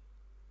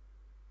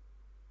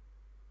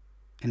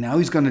 And now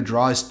he's going to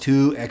draw his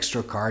 2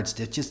 extra cards.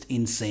 That's just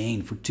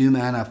insane. For 2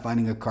 mana,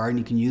 finding a card and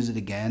you can use it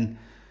again.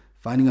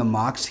 Finding a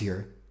Mox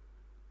here.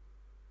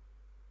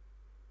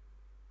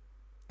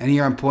 And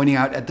here I'm pointing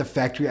out at the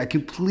factory. I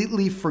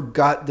completely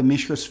forgot the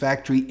Mishra's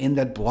factory in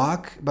that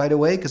block, by the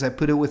way, because I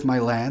put it with my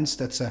lands.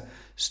 That's a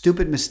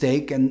stupid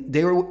mistake. And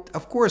they were,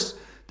 of course,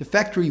 the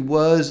factory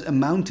was a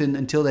mountain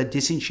until that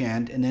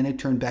disenchant, and then it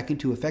turned back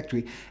into a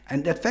factory.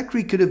 And that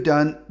factory could have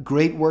done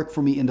great work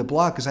for me in the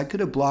block, because I could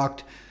have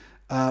blocked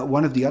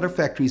one of the other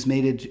factories,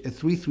 made it a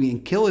 3/3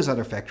 and kill his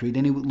other factory.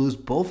 Then he would lose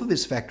both of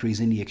his factories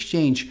in the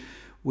exchange,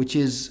 which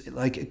is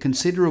like a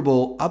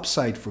considerable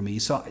upside for me.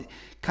 So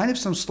kind of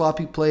some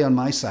sloppy play on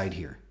my side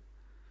here.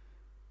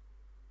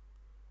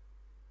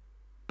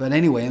 But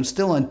anyway, I'm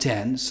still on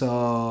 10,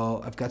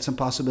 so I've got some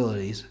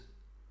possibilities.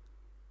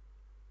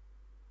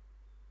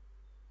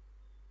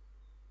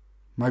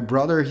 My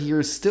brother here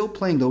is still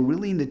playing, though,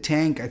 really in the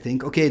tank, I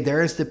think. Okay,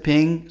 there's the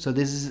ping. So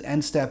this is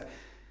end step.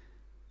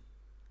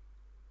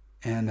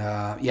 And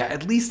yeah,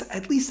 at least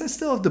I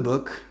still have the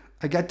book.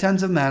 I got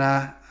tons of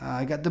mana.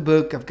 I got the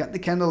book. I've got the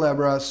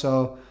candelabra.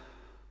 So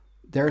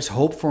there's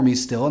hope for me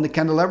still. And the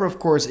candelabra, of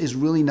course, is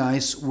really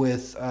nice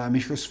with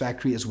Mishra's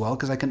factory as well,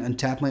 because I can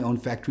untap my own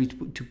factory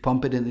to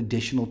pump it an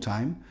additional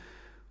time,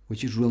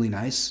 which is really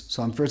nice.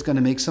 So I'm first going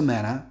to make some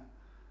mana.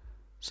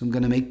 So I'm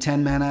going to make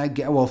 10 mana.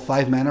 Well,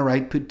 5 mana,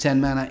 right? Put 10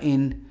 mana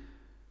in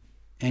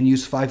and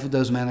use 5 of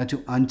those mana to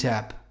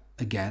untap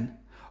again.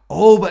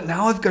 Oh, but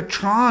now I've got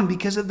Tron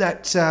because of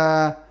that...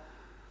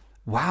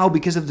 wow,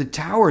 because of the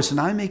tower. So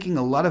now I'm making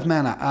a lot of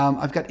mana.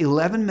 I've got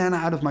 11 mana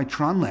out of my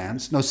Tron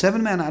lands. No,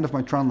 7 mana out of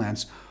my Tron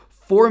lands.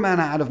 4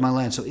 mana out of my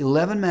land. So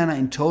 11 mana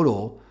in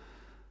total.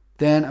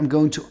 Then I'm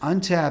going to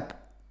untap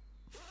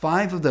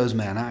 5 of those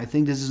mana. I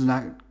think this is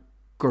not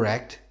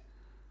correct.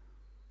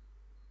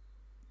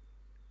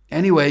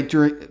 Anyway,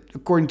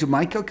 according to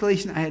my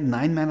calculation, I had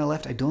 9 mana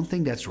left. I don't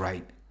think that's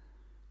right,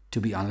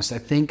 to be honest. I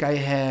think I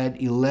had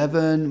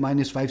 11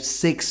 minus 5,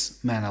 6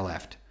 mana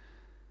left.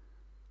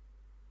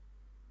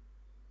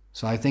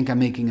 So I think I'm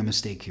making a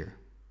mistake here.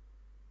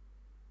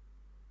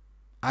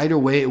 Either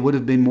way, it would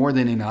have been more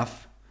than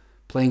enough.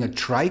 Playing a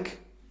trike.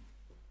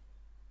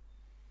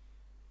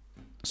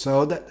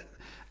 So that,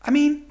 I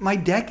mean, my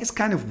deck is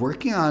kind of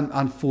working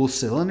on full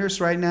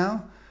cylinders right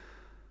now.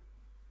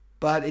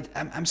 But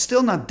I'm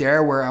still not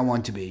there where I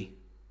want to be.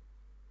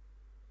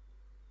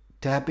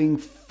 Tapping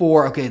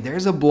 4. Okay,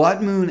 there's a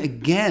Blood Moon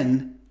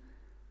again.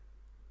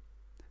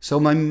 So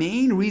my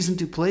main reason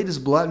to play this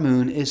Blood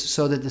Moon is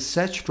so that the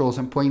Sedge Trolls,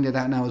 I'm pointing that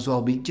out now as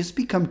well, just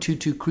become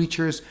 2/2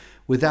 creatures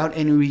without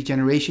any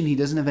regeneration. He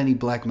doesn't have any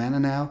black mana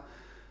now.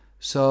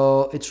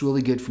 So it's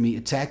really good for me.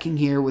 Attacking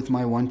here with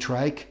my 1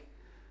 trike.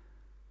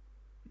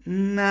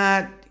 I'm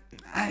not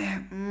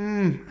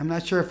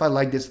sure if I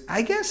like this.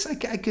 I guess I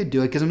could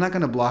do it because I'm not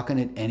going to block on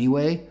it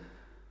anyway.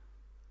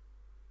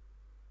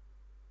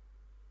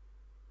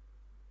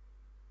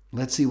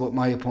 Let's see what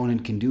my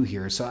opponent can do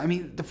here. So, I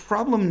mean, the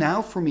problem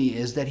now for me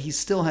is that he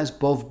still has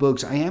both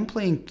books. I am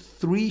playing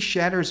 3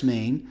 Shatters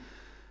main.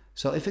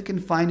 So if I can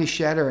find a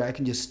Shatter, I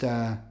can just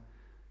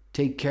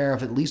take care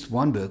of at least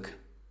 1 book.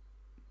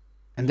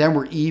 And then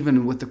we're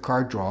even with the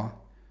card draw.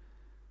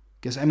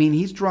 Because, I mean,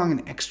 he's drawing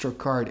an extra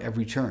card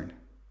every turn.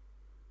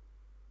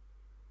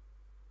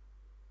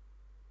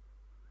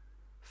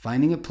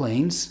 Finding a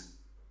Plains.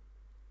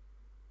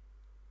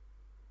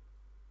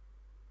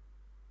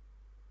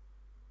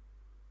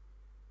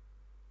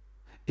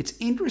 It's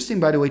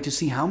interesting, by the way, to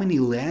see how many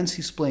lands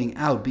he's playing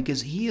out,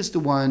 because he is the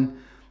one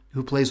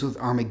who plays with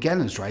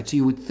Armageddons, right? So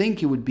you would think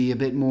he would be a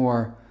bit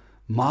more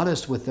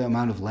modest with the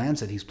amount of lands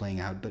that he's playing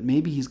out, but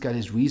maybe he's got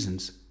his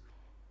reasons.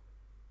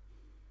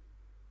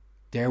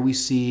 There we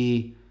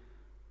see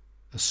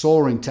a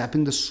Soul Ring,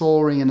 tapping the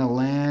Soul Ring in a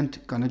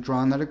land, gonna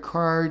draw another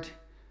card.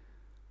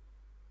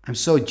 I'm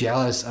so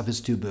jealous of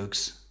his 2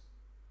 books.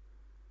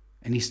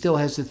 And he still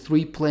has the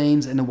 3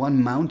 plains and the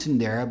 1 mountain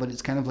there, but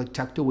it's kind of like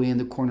tucked away in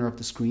the corner of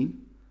the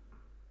screen.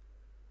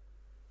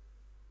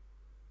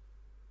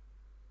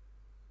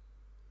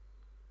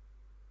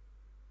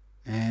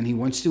 And he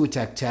wants to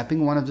attack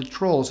tapping one of the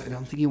trolls. I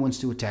don't think he wants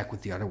to attack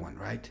with the other one,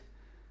 right?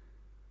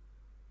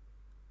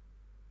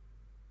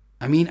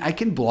 I mean, I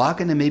can block,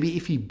 and then maybe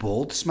if he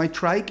bolts my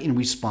trike in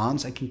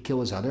response, I can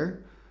kill his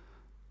other.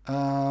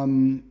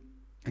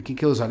 I can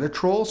kill his other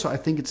troll, so I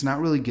think it's not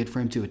really good for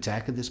him to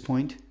attack at this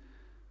point.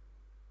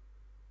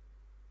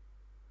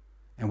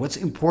 And what's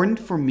important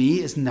for me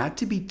is not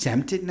to be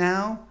tempted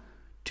now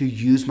to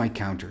use my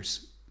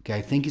counters. Okay,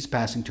 I think he's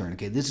passing turn.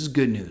 Okay, this is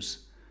good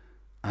news.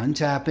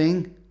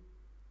 Untapping,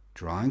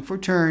 drawing for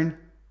turn.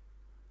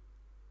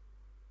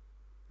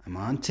 I'm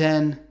on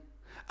 10.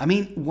 I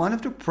mean, one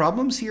of the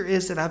problems here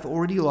is that I've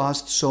already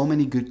lost so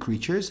many good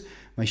creatures.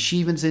 My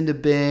Shivan's in the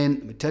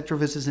bin, my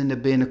Tetravus is in the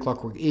bin, the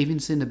Clockwork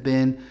Avians in the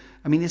bin.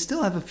 I mean, I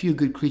still have a few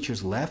good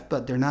creatures left,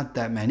 but they're not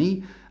that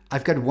many.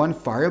 I've got 1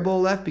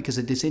 Fireball left because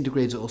it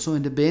disintegrates also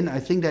in the bin. I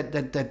think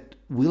that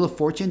Wheel of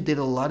Fortune did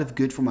a lot of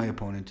good for my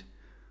opponent.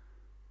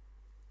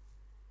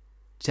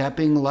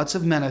 Tapping lots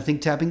of mana. I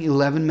think tapping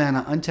 11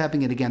 mana,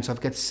 untapping it again. So I've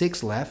got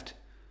 6 left.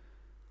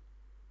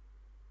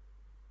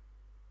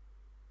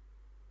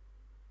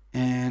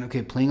 And,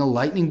 okay, playing a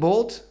Lightning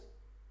Bolt.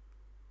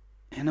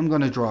 And I'm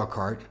going to draw a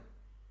card.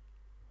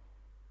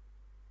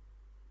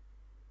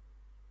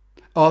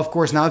 Oh, of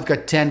course, now I've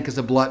got 10 because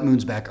the Blood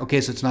Moon's back. Okay,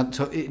 so it's not,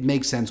 so it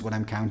makes sense what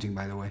I'm counting,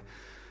 by the way.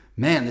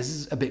 Man, this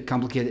is a bit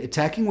complicated.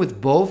 Attacking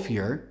with both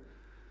here.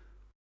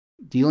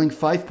 Dealing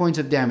 5 points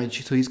of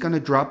damage. So he's going to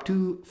drop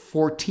to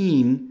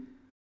 14.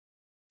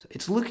 So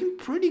it's looking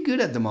pretty good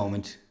at the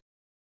moment.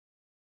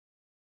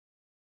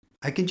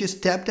 I can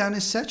just tap down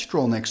his Sedge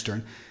Troll next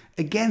turn.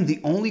 Again, the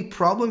only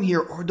problem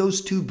here are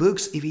those 2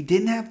 books. If he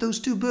didn't have those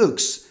 2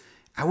 books,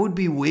 I would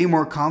be way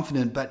more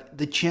confident, but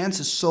the chance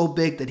is so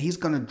big that he's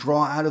going to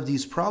draw out of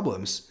these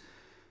problems.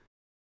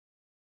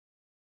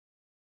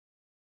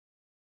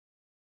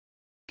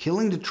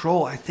 Killing the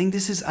troll, I think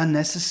this is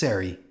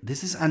unnecessary.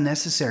 This is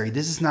unnecessary.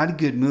 This is not a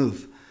good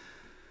move.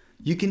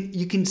 You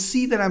can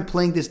see that I'm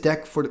playing this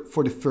deck for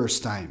the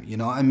first time. You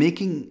know, I'm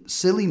making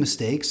silly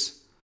mistakes.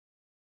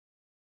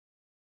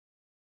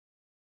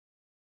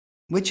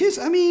 Which is,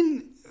 I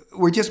mean,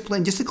 we're just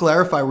playing, just to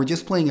clarify, we're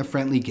just playing a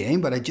friendly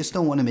game, but I just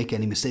don't want to make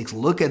any mistakes.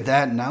 Look at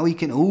that. Now he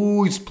can,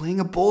 oh, he's playing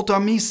a bolt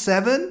on me,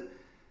 7.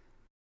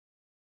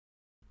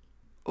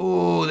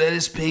 Oh, that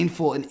is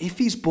painful. And if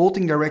he's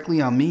bolting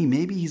directly on me,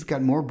 maybe he's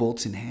got more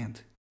bolts in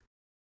hand.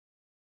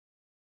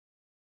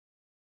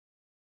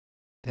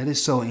 That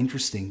is so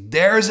interesting.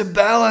 There's a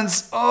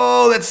balance.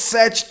 Oh, that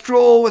Sedge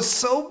Troll was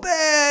so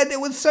bad. It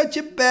was such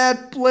a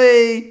bad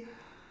play.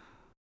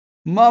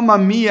 Mamma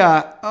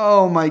mia.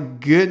 Oh my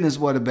goodness,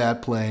 what a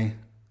bad play.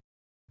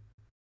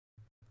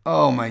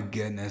 Oh my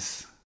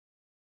goodness.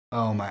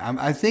 Oh my,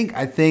 I think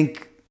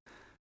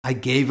I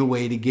gave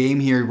away the game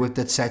here with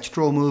that Sedge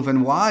Troll move.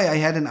 And why? I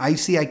had an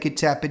Icy, I could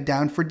tap it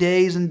down for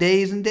days and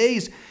days and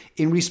days.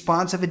 In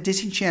response of a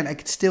disenchant, I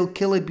could still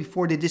kill it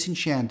before the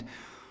disenchant.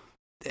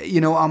 You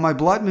know, on my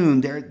Blood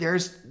Moon,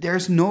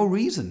 there's no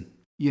reason,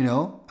 you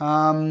know.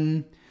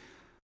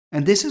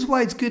 And this is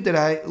why it's good that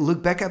I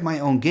look back at my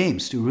own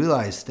games to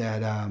realize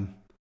that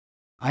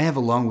I have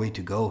a long way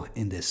to go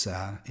in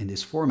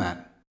this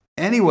format.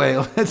 Anyway,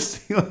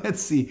 let's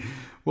see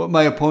what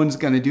my opponent's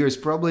going to do. Is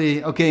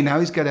probably, okay, now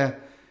he's got to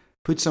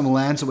put some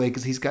lands away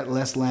because he's got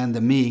less land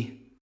than me.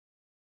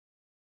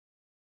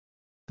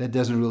 That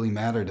doesn't really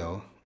matter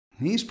though.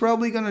 He's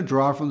probably going to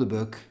draw from the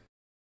book.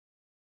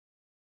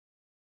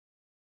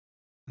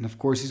 And of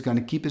course he's going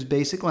to keep his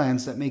basic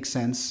lands. That makes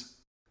sense.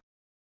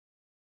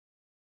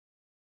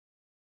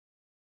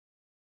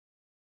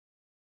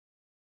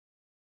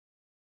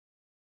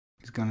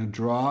 He's going to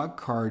draw a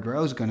card.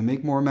 Right? He's going to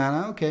make more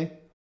mana. Okay.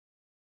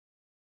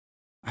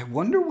 I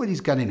wonder what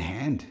he's got in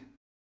hand. He's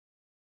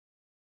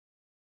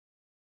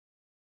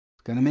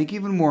going to make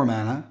even more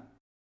mana.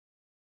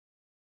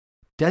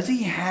 Does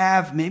he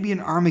have maybe an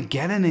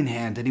Armageddon in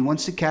hand that he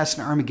wants to cast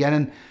an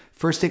Armageddon?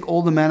 First take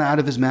all the mana out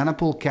of his mana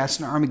pool,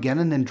 cast an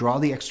Armageddon, then draw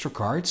the extra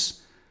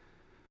cards?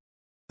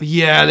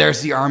 Yeah,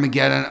 there's the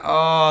Armageddon.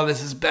 Oh,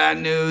 this is bad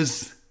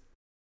news.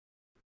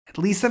 At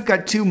least I've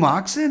got 2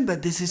 moxen,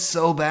 but this is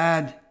so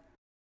bad.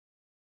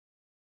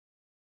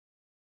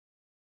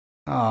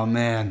 Oh,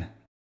 man.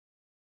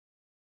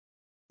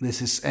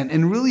 This is,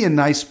 and really a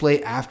nice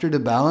play after the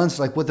balance.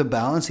 Like with the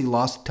balance, he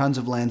lost tons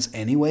of lands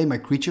anyway. My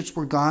creatures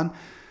were gone.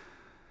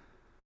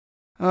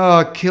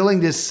 Oh, killing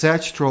this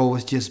Sedge Troll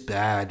was just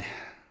bad.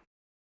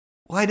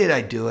 Why did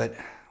I do it?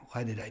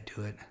 Why did I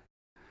do it?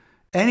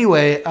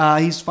 Anyway,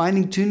 he's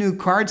finding 2 new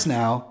cards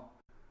now.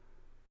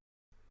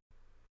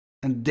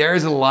 And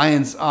there's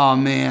Alliance. Oh,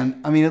 man.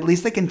 I mean, at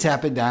least I can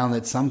tap it down.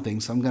 That's something.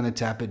 So I'm going to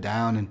tap it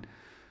down and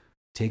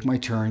take my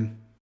turn.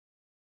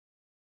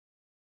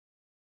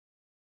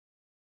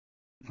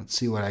 Let's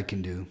see what I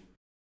can do.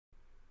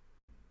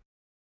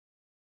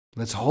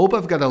 Let's hope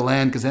I've got a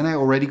land, because then I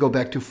already go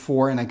back to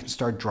 4 and I can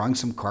start drawing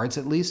some cards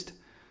at least.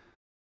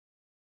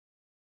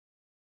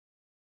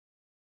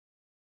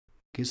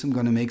 Okay, so I'm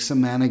going to make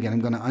some mana again. I'm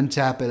going to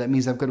untap it. That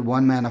means I've got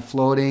 1 mana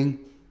floating.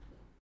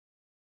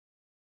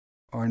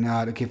 Or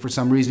not. Okay, for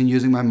some reason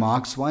using my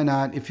mox. Why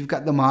not? If you've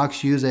got the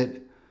mox, use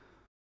it.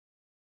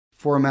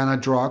 4 mana,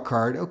 draw a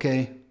card.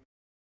 Okay.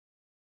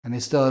 And I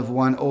still have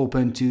 1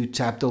 open to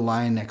tap the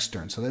lion next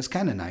turn. So that's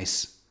kind of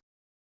nice.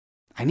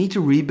 I need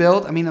to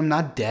rebuild. I mean, I'm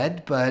not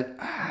dead, but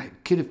I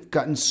could have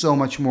gotten so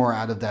much more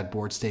out of that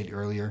board state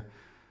earlier.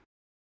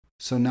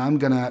 So now I'm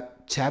going to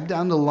tap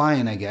down the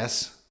lion, I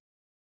guess.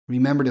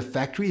 Remember, the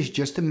factory is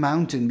just a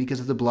mountain because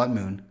of the blood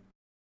moon.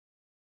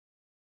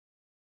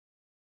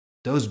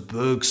 Those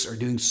books are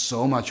doing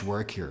so much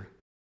work here.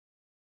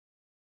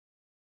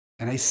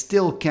 And I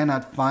still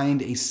cannot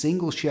find a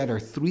single shatter.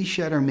 3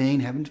 shatter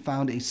main, haven't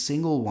found a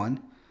single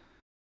one.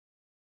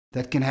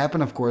 That can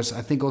happen, of course.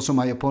 I think also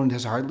my opponent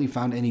has hardly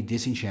found any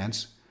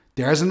disenchants.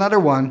 There's another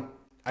one.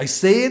 I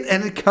say it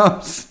and it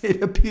comes.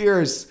 It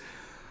appears.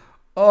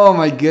 Oh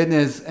my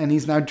goodness. And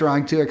he's now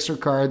drawing 2 extra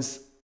cards.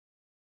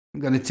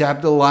 I'm going to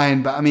tap the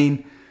lion. But I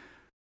mean,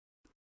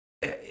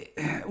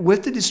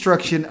 with the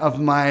destruction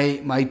of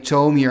my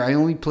tome here, I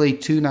only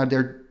played 2. Now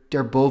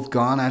they're both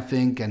gone, I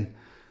think. And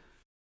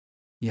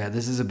yeah,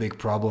 this is a big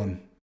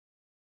problem.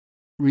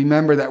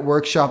 Remember that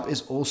workshop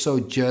is also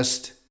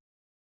just...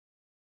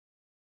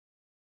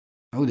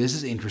 Oh, this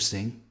is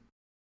interesting.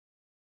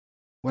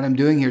 What I'm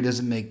doing here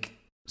doesn't make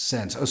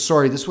sense. Oh,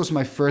 sorry, this was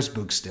my first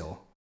book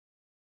still.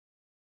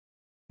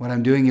 What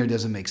I'm doing here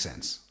doesn't make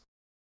sense.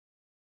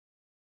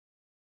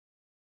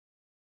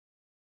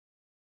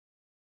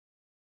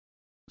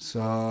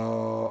 So,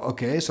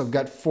 okay, so I've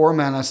got 4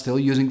 mana still,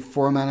 using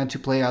 4 mana to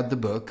play out the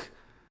book.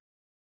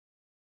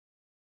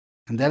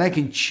 And then I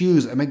can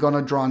choose, am I going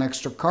to draw an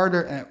extra card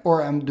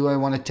or do I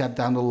want to tap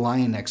down the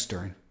lion next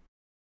turn?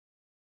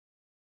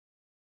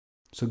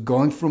 So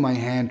going through my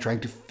hand,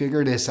 trying to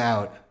figure this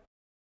out.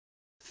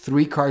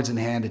 3 cards in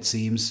hand, it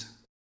seems.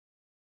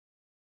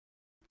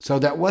 So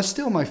that was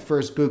still my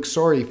first book.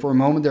 Sorry, for a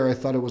moment there I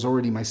thought it was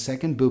already my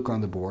second book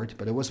on the board,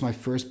 but it was my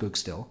first book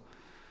still.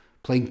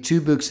 Playing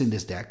 2 books in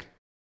this deck.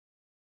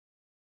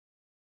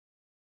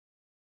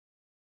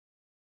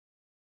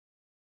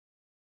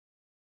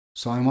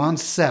 So I'm on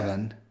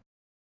 7.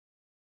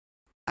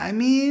 I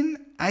mean,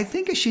 I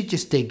think I should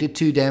just take the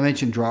 2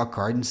 damage and draw a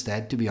card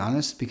instead, to be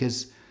honest,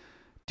 because...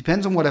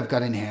 Depends on what I've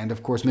got in hand.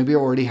 Of course, maybe I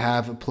already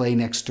have a play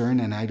next turn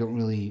and I'd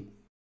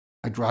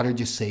rather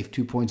just save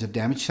 2 points of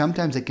damage.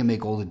 Sometimes it can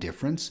make all the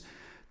difference.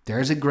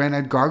 There's a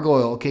Granite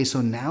Gargoyle. Okay,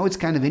 so now it's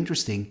kind of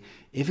interesting.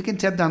 If it can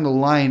tap down the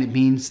line, it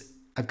means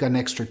I've got an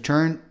extra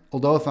turn.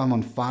 Although if I'm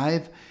on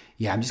 5,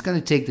 yeah, I'm just going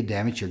to take the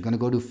damage here. Going to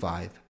go to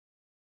 5.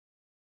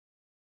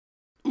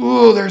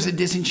 Ooh, there's a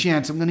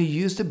disenchant. So I'm going to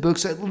use the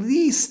books at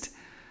least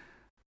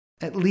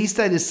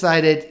I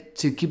decided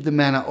to keep the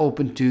mana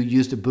open to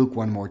use the book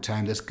one more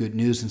time. That's good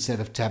news instead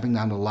of tapping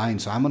down the line.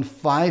 So I'm on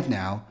 5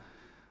 now.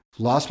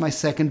 Lost my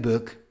second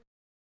book.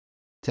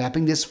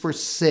 Tapping this for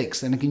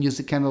 6. And I can use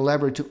the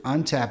Candelabra to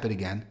untap it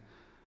again.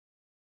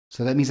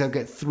 So that means I've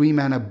got 3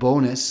 mana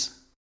bonus.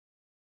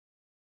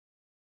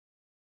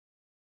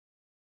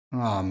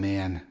 Oh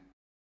man.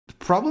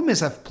 The problem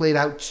is I've played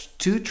out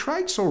 2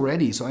 trikes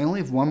already, so I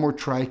only have 1 more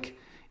trike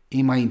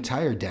in my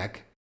entire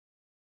deck.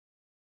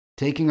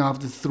 Taking off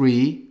the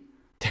 3.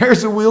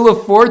 There's a Wheel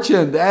of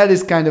Fortune. That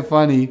is kind of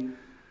funny.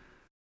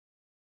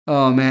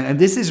 Oh man, and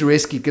this is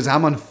risky because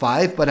I'm on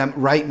 5, but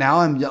right now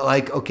I'm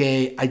like,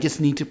 okay, I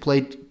just need to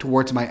play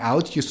towards my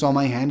outs. You saw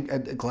my hand,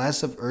 a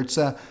Glass of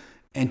Urza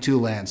and 2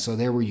 lands, so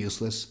they were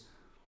useless.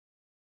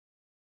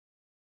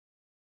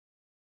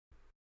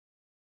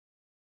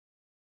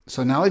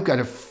 So now I've got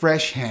a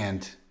fresh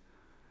hand.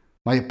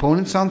 My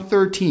opponent's on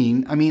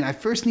 13. I mean, I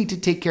first need to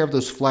take care of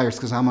those flyers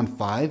because I'm on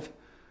 5.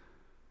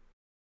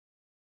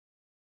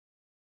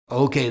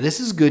 Okay, this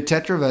is good,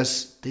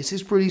 Tetravus. This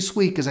is pretty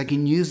sweet because I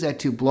can use that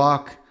to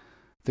block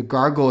the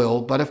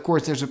gargoyle. But of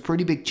course, there's a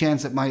pretty big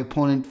chance that my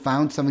opponent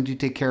found something to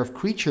take care of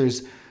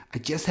creatures. I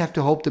just have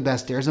to hope the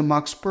best. There's a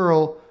Mox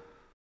Pearl.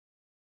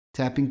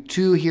 Tapping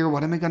 2 here.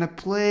 What am I going to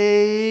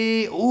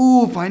play?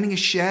 Ooh, finding a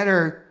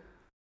Shatter.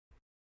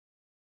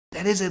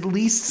 That is at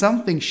least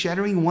something.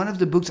 Shattering one of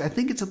the books. I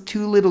think it's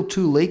too little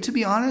too late, to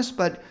be honest,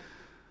 but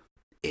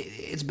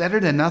it's better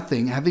than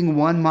nothing. Having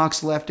 1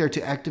 Mox left there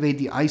to activate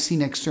the Icy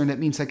next turn, that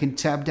means I can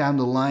tap down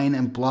the line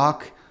and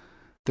block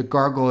the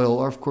gargoyle,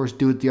 or of course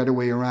do it the other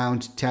way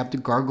around. Tap the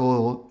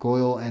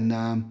gargoyle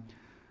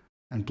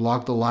and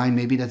block the line.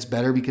 Maybe that's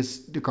better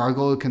because the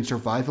gargoyle can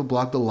survive a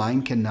block, the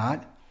line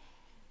cannot.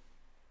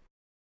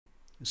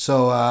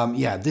 So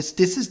yeah, this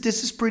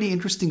is pretty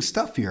interesting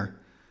stuff here.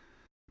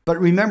 But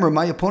remember,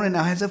 my opponent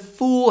now has a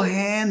full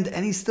hand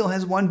and he still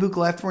has 1 book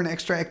left for an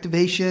extra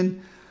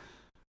activation.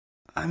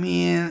 I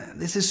mean,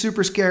 this is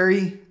super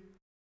scary.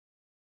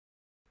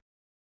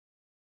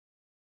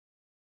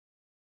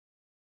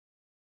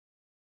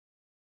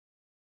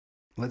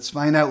 Let's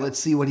find out. Let's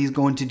see what he's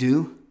going to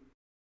do.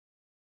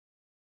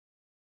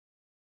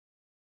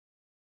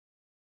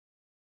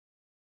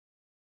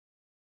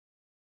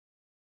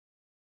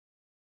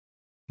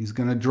 He's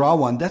going to draw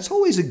 1. That's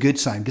always a good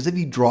sign, because if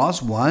he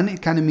draws 1,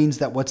 it kind of means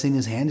that what's in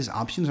his hand, his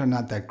options are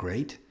not that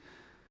great.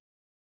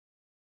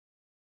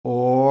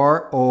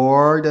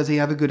 Or does he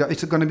have a good...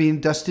 It's going to be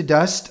in Dust to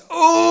Dust.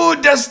 Oh,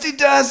 Dust to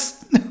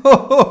Dust!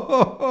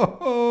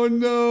 Oh,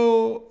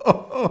 no.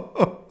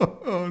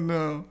 Oh,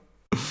 no.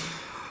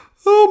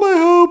 Oh, my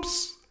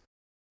hopes.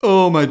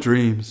 Oh, my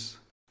dreams.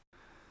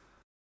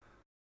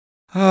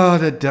 Oh,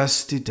 the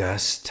Dust to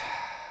Dust.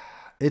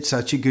 It's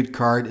such a good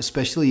card,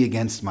 especially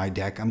against my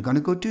deck. I'm going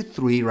to go to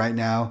 3 right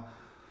now.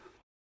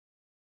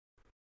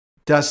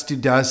 Dust to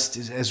Dust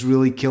has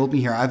really killed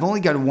me here. I've only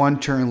got 1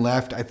 turn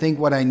left. I think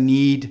what I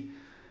need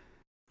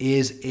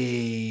is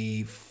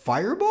a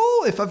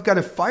Fireball. If I've got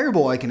a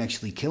Fireball, I can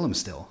actually kill him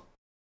still.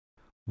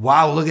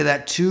 Wow, look at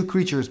that. 2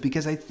 creatures.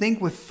 Because I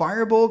think with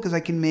Fireball, because I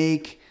can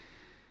make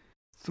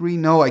 3.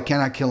 No, I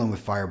cannot kill him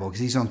with Fireball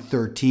because he's on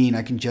 13.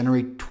 I can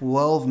generate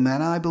 12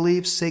 mana, I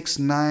believe. 6,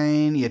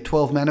 9, yeah,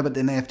 12 mana, but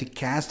then I have to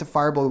cast a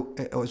Fireball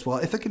as well.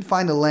 If I can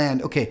find a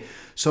land. Okay,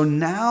 so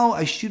now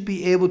I should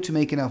be able to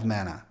make enough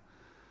mana.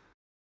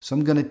 So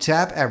I'm going to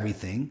tap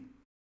everything.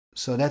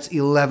 So that's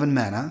 11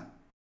 mana.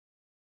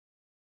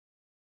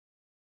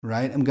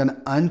 Right? I'm going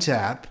to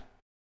untap.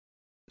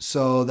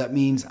 So that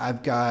means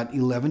I've got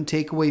 11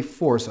 take away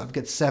 4. So I've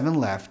got 7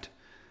 left.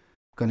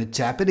 I'm going to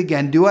tap it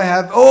again. Do I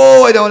have...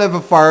 Oh, I don't have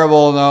a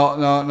Fireball.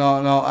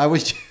 No. I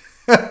was...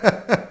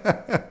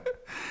 I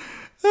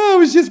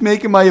was just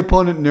making my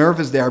opponent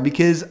nervous there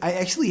because I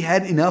actually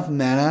had enough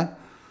mana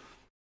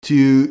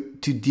to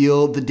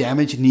deal the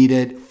damage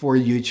needed for a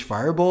huge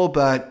Fireball,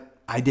 but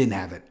I didn't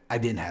have it.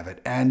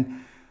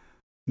 And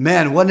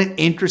man, what an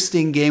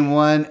interesting game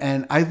 1.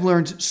 And I've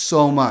learned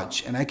so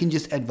much. And I can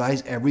just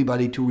advise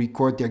everybody to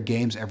record their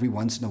games every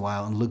once in a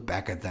while and look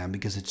back at them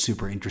because it's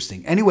super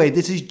interesting. Anyway,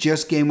 this is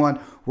just game 1.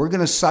 We're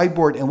going to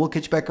sideboard and we'll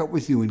catch back up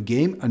with you in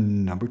game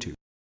number 2.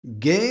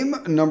 Game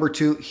number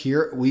 2,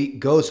 here we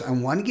go. So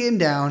I'm 1 game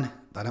down,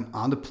 but I'm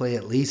on the play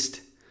at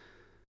least.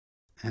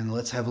 And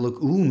let's have a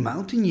look. Ooh,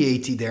 Mountain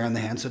Yeti there on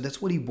the hand. So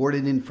that's what he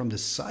boarded in from the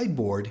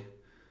sideboard.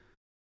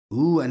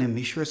 Ooh, and a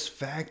Mishra's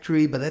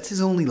Factory, but that's his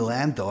only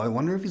land though. I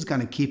wonder if he's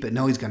going to keep it.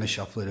 No, he's going to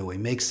shuffle it away.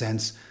 Makes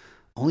sense.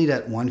 Only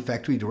that 1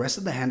 factory. The rest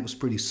of the hand was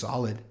pretty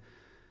solid.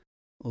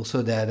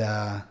 Also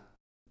that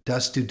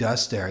Dust to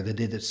Dust there. They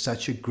did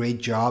such a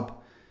great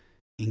job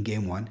in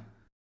game 1.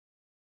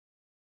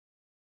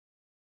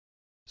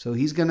 So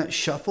he's going to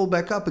shuffle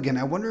back up again.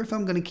 I wonder if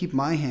I'm going to keep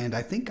my hand.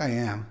 I think I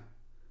am.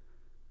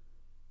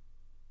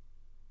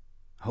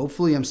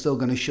 Hopefully I'm still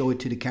going to show it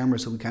to the camera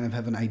so we kind of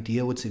have an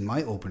idea what's in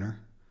my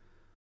opener.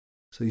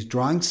 So he's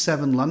drawing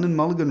 7 London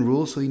Mulligan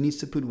rules, so he needs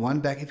to put 1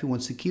 back if he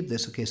wants to keep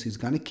this. Okay, so he's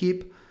going to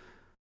keep.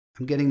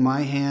 I'm getting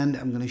my hand.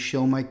 I'm going to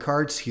show my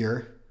cards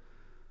here.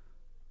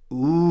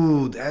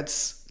 Ooh,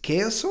 that's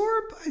Chaos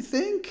Orb, I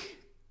think.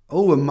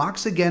 Oh, a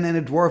Mox again and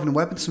a Dwarven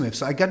Weaponsmith.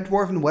 So I got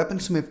Dwarven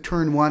Weaponsmith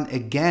turn 1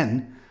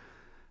 again.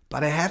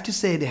 But I have to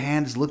say the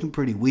hand is looking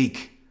pretty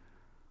weak.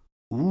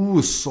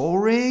 Ooh, Soul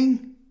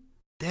Ring.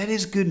 That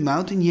is good.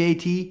 Mountain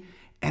Yeti.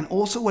 And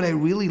also what I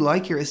really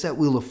like here is that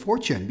Wheel of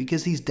Fortune,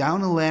 because he's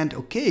down a land,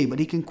 okay, but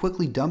he can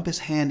quickly dump his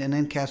hand and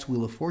then cast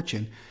Wheel of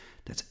Fortune.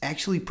 That's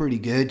actually pretty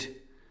good.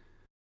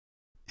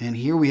 And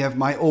here we have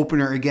my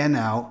opener again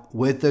now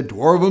with the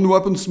Dwarven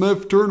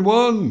Weaponsmith turn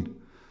 1.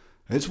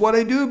 It's what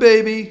I do,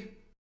 baby.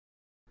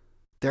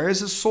 There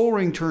is a Soul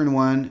Ring turn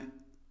 1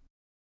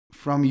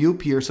 from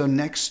Joep here. So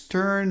next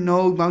turn,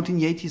 no, Mountain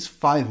Yeti is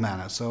 5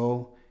 mana.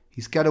 So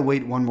he's got to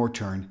wait one more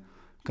turn.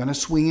 Gonna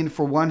swing in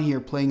for 1 here,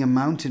 playing a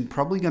Mountain.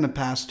 Probably gonna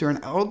pass turn.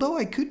 Although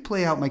I could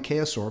play out my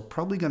Chaos Orb.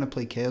 Probably gonna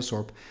play Chaos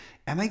Orb.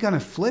 Am I gonna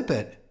flip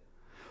it?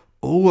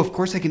 Oh, of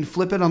course I can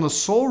flip it on the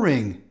Soul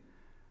Ring.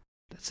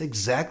 That's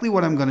exactly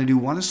what I'm gonna do.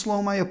 Want to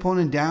slow my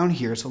opponent down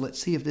here. So let's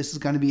see if this is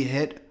gonna be a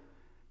hit.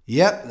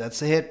 Yep,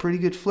 that's a hit. Pretty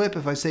good flip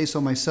if I say so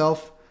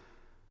myself.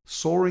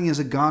 Soul Ring is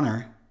a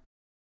goner.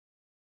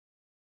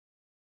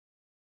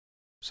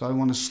 So I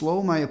want to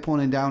slow my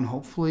opponent down.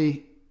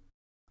 Hopefully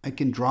I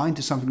can draw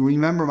into something.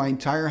 Remember, my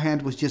entire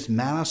hand was just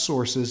mana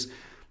sources,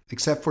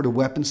 except for the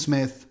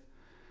Weaponsmith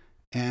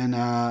and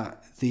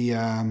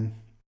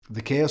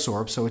the Chaos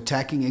Orb. So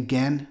attacking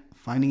again,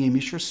 finding a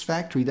Mishra's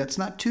Factory. That's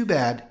not too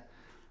bad.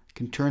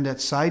 Can turn that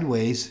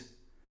sideways.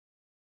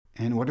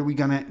 And what are we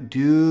gonna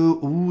do?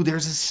 Ooh,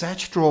 there's a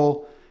Sedge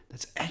Troll.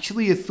 That's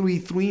actually a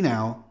 3/3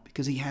 now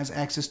because he has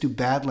access to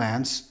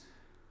Badlands.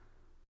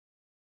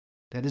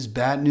 That is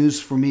bad news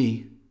for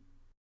me.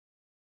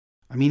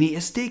 I mean, he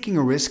is taking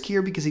a risk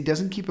here because he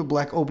doesn't keep a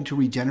black open to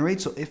regenerate.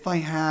 So if I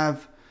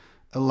have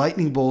a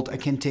lightning bolt, I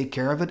can take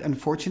care of it.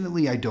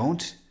 Unfortunately, I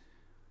don't.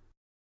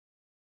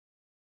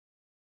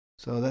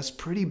 So that's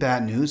pretty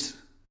bad news.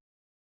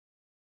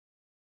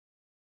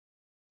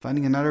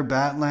 Finding another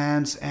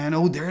Badlands. And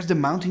oh, there's the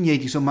Mountain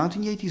Yeti. So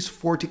Mountain Yeti is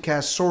 4 to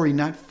cast. Sorry,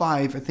 not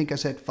 5. I think I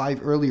said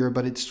 5 earlier,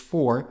 but it's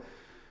 4.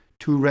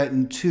 2 red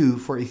and 2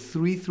 for a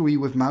 3/3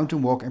 with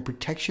Mountain Walk and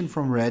protection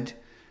from red.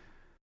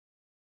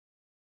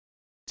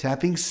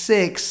 Tapping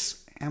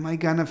 6. Am I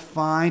gonna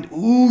find...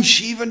 Ooh,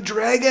 Shivan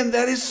Dragon.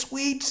 That is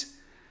sweet.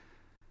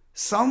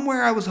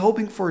 Somewhere I was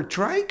hoping for a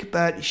Trike,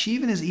 but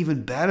Shivan is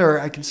even better.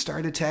 I can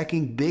start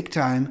attacking big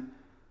time.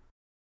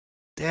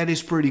 That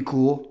is pretty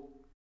cool.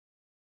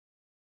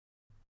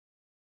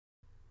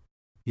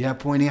 Yeah,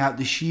 pointing out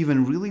the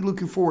Shivan. Really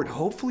looking forward.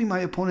 Hopefully my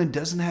opponent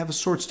doesn't have a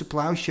Swords to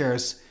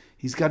Plowshares.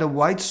 He's got a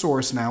white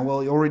source now.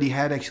 Well, he already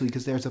had actually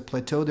because there's a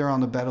plateau there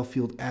on the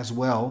battlefield as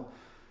well.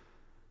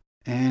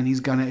 And he's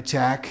going to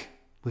attack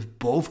with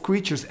both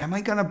creatures. Am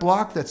I going to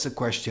block? That's the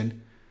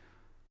question.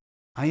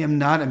 I am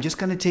not. I'm just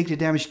going to take the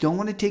damage. Don't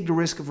want to take the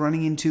risk of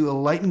running into a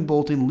lightning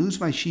bolt and lose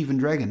my Shivan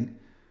Dragon.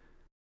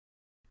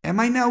 Am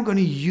I now going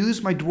to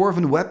use my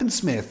Dwarven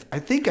Weaponsmith? I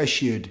think I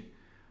should.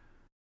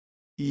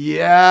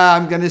 Yeah,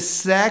 I'm going to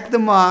sack the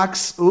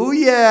Mox. Oh,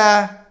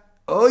 yeah.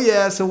 Oh,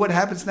 yeah. So what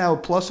happens now?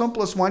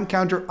 +1/+1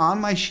 counter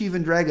on my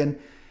Shivan Dragon.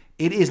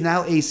 It is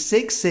now a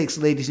 6/6,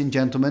 ladies and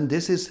gentlemen.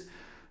 This is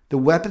the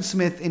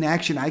Weaponsmith in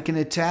action. I can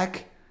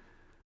attack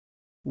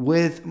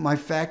with my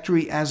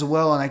factory as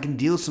well, and I can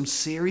deal some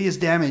serious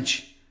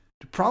damage.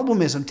 The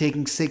problem is I'm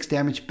taking 6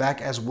 damage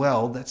back as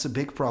well. That's a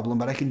big problem,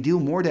 but I can deal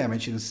more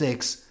damage in a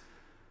 6.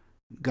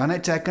 Gonna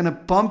attack, gonna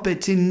pump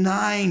it to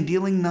 9,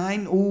 dealing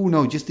 9. Oh,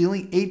 no, just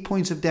dealing 8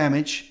 points of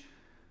damage.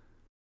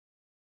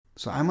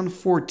 So I'm on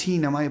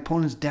 14. Now my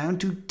opponent's down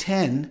to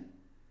 10.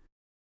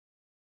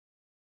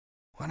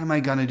 What am I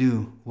gonna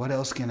do? What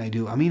else can I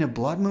do? I mean, a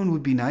Blood Moon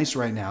would be nice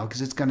right now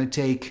because it's gonna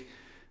take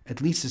at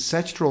least a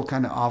Sedge Troll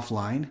kind of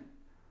offline.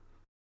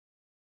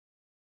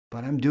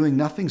 But I'm doing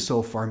nothing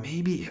so far.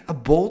 Maybe a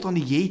Bolt on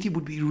the Yeti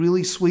would be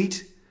really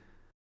sweet.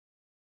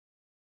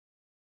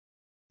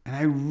 And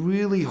I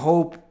really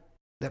hope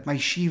that my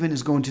Shivan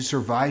is going to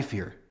survive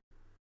here.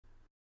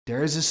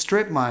 There is a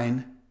Strip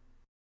Mine.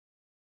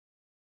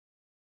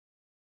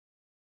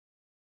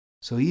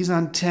 So he's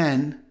on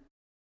 10.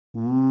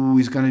 Ooh,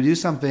 he's going to do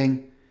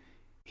something.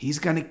 He's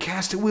going to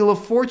cast a Wheel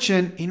of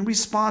Fortune. In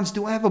response,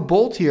 do I have a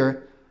Bolt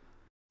here?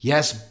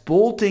 Yes,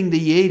 bolting the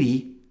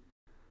Yeti.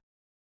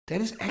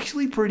 That is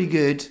actually pretty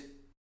good.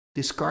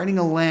 Discarding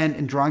a land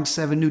and drawing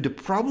 7 new. The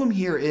problem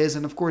here is,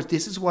 and of course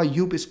this is why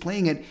Joep is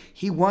playing it,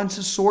 he wants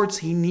his swords.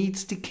 He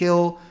needs to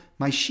kill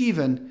my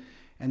Shivan.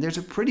 And there's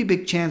a pretty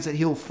big chance that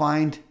he'll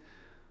find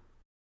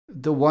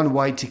the 1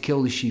 white to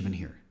kill the Shivan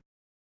here.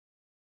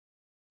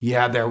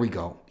 Yeah, there we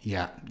go.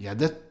 Yeah,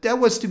 that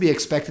was to be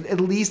expected. At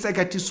least I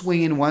got to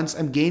swing in once.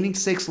 I'm gaining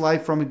 6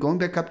 life from it, going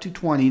back up to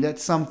 20.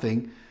 That's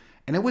something.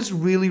 And it was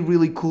really,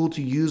 really cool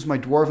to use my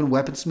Dwarven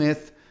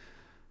Weaponsmith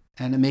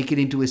and make it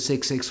into a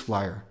 6/6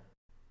 flyer.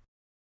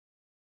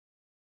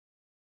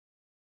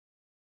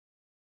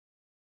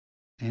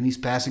 And he's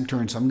passing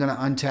turn, so I'm going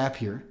to untap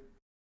here.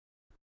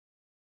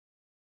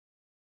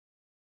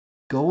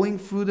 Going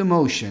through the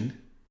motion.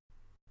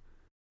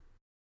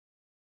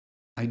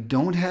 I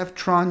don't have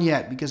Tron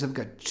yet because I've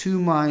got 2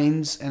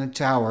 mines and a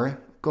tower.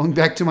 Going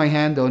back to my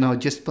hand though, no,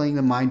 just playing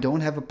the mine.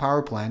 Don't have a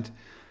power plant.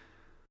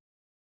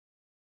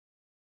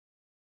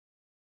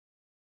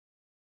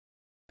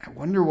 I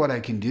wonder what I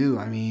can do.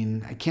 I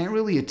mean, I can't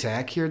really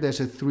attack here. There's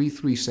a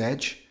 3/3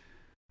 Sedge.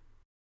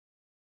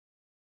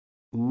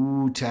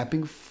 Ooh,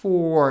 tapping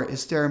 4.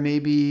 Is there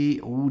maybe...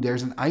 Ooh,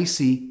 there's an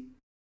Icy.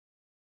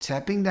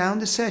 Tapping down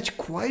the Sedge.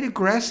 Quite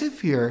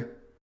aggressive here.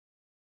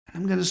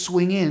 I'm going to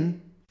swing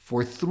in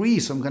for 3,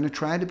 so I'm going to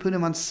try to put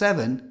him on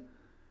 7.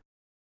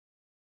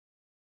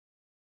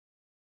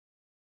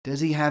 Does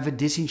he have a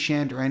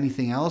disenchant or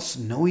anything else?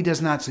 No, he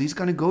does not, so he's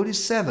going to go to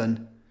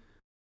 7.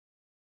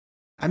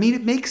 I mean,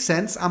 it makes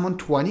sense. I'm on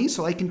 20,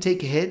 so I can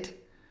take a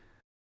hit.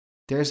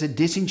 There's a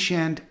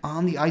disenchant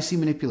on the Icy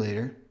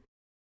Manipulator.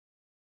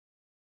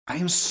 I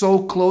am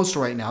so close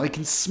right now. I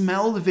can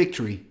smell the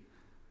victory.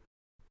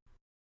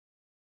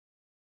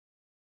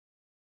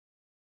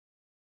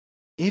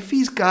 If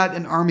he's got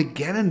an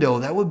Armageddon, though,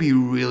 that would be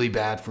really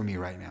bad for me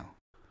right now.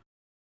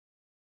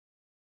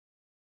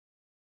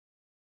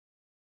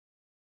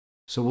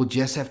 So we'll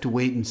just have to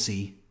wait and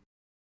see.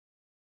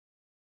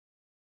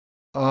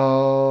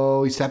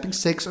 Oh, he's tapping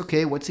 6.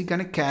 Okay, what's he going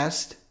to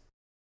cast?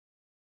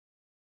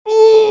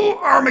 Oh,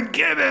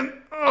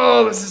 Armageddon.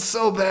 Oh, this is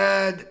so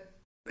bad.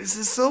 This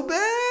is so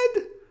bad.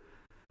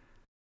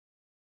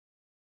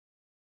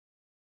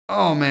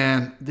 Oh,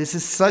 man. This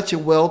is such a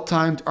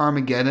well-timed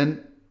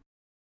Armageddon.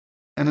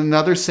 And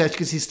another Sedge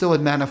because he still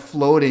had mana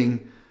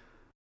floating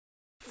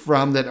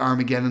from that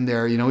Armageddon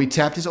there. You know, he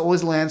tapped all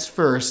his lands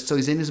first, so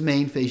he's in his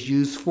main phase,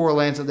 used 4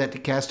 lands of that to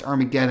cast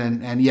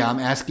Armageddon. And yeah, I'm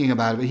asking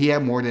about it, but he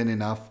had more than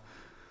enough.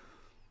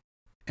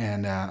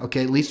 And,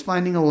 okay, at least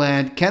finding a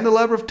land.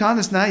 Candelabra of Ton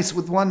is nice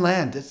with 1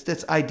 land.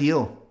 That's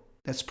ideal.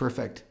 That's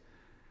perfect.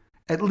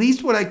 At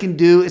least what I can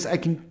do is I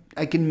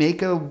can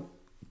make a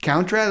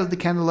counter out of the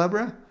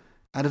Candelabra.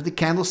 Out of the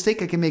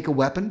Candlestick, I can make a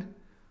weapon.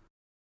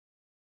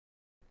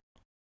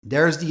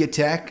 There's the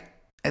attack.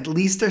 At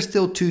least there's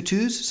still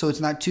 2/2s, so it's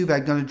not too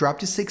bad. Going to drop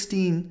to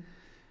 16.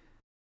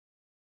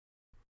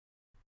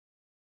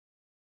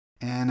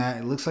 And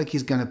it looks like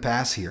he's going to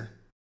pass here.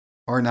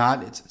 Or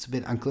not. It's a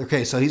bit unclear.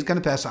 Okay, so he's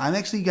going to pass. So I'm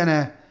actually going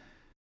to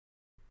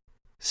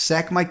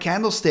sack my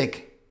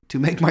Candlestick to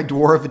make my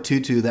Dwarf a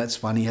 2/2. That's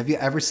funny. Have you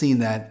ever seen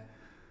that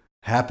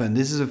happen?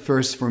 This is a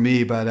first for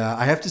me, but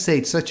I have to say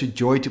it's such a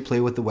joy to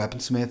play with the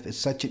Weaponsmith. It's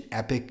such an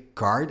epic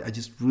card. I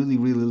just really,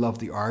 really love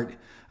the art.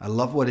 I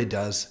love what it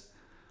does.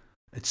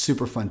 It's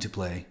super fun to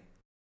play.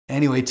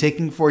 Anyway,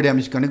 taking 4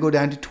 damage, going to go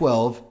down to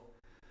 12.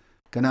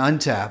 Going to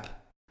untap.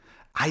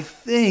 I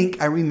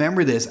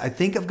remember this. I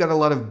think I've got a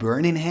lot of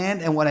burn in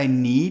hand, and what I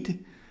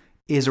need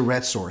is a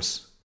red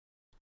source.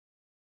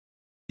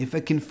 If I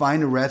can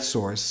find a red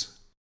source,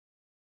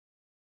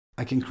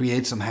 I can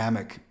create some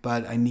havoc,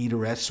 but I need a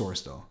red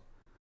source though.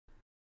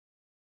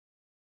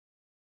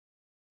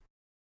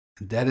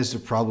 That is the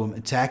problem.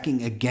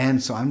 Attacking again,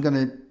 so I'm going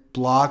to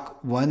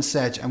block 1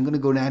 Sedge. I'm going to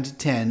go down to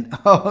 10.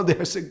 Oh,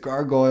 there's a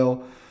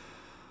gargoyle.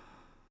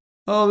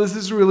 Oh, this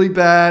is really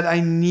bad.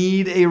 I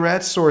need a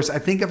red source. I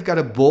think I've got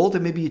a bolt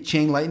and maybe a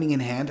chain lightning in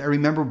hand. I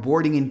remember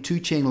boarding in 2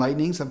 chain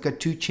lightnings. I've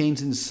got 2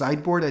 chains in the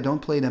sideboard. I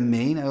don't play the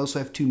main. I also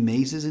have 2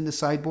 mazes in the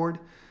sideboard.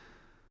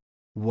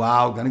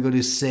 Wow, going to go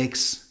to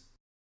 6.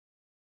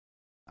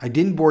 I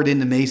didn't board in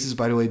the mazes,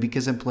 by the way,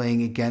 because I'm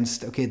playing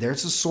against... Okay,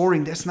 there's a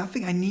soaring. There's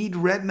nothing. I need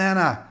red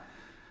mana.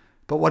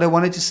 But what I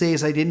wanted to say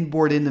is I didn't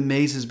board in the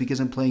mazes because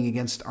I'm playing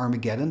against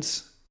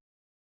Armageddons.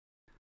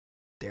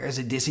 There's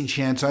a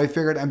disenchant. So I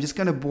figured I'm just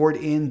going to board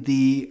in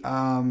the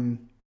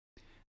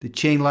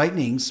chain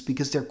lightnings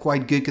because they're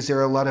quite good because there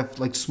are a lot of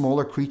like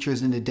smaller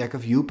creatures in the deck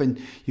of Joep.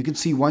 And you can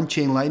see 1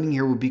 chain lightning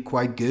here would be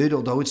quite good.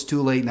 Although it's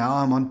too late now.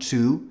 I'm on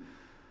 2.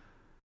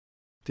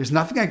 There's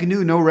nothing I can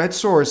do. No red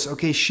source.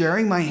 Okay,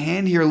 sharing my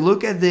hand here.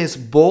 Look at this.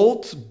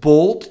 Bolt,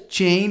 bolt,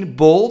 chain,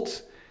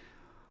 bolt.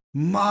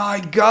 My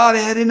God, I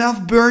had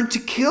enough burn to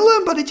kill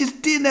him, but I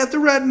just didn't have the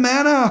red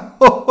mana.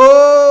 Ho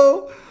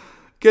ho!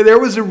 Okay, there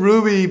was a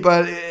ruby,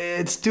 but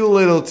it's too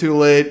little too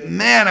late.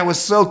 Man, I was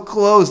so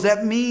close.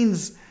 That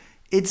means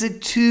it's a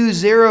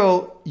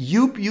 2-0.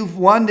 Joep, you've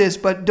won this,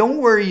 but don't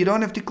worry, you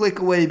don't have to click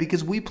away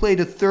because we played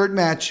a 3rd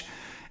match.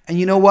 And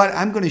you know what?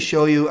 I'm going to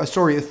show you, a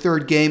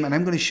 3rd game, and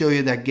I'm going to show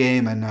you that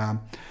game. And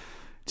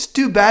it's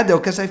too bad, though,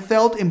 because I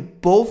felt in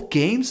both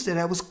games that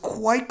I was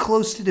quite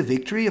close to the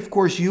victory. Of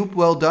course, Joep,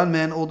 well done,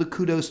 man. All the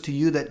kudos to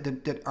you.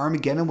 That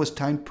Armageddon was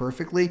timed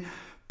perfectly.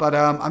 But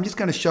I'm just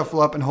going to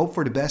shuffle up and hope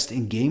for the best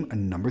in game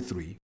number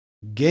 3.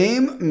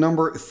 Game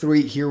number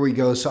 3, here we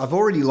go. So I've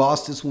already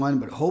lost this one,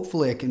 but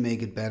hopefully I can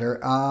make it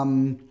better.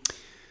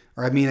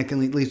 Or I mean, I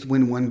can at least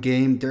win 1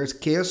 game. There's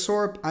Chaos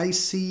Orb. I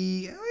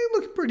see,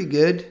 looking pretty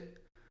good.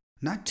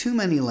 Not too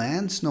many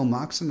lands, no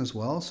moxen as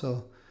well,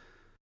 so...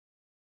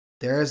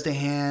 There's the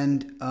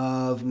hand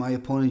of my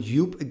opponent,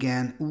 Joep,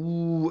 again.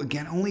 Ooh,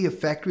 again, only a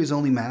factory is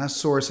only mana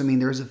source. I mean,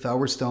 there's a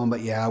Felwar Stone,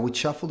 but yeah, I would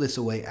shuffle this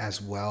away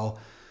as well.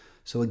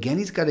 So again,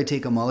 he's got to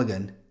take a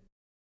mulligan.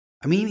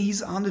 I mean,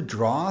 he's on the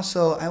draw,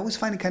 so I always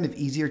find it kind of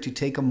easier to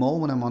take a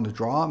mull when I'm on the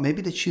draw.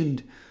 Maybe that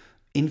shouldn't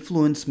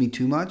influence me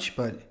too much,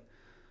 but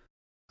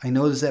I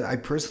notice that I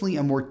personally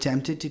am more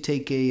tempted to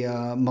take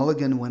a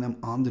mulligan when I'm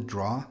on the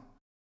draw.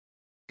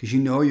 Because you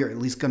know you're at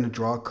least going to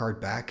draw a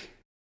card back.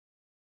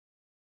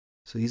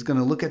 So he's going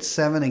to look at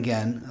 7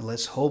 again.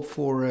 Let's hope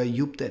for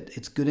Joep that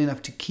it's good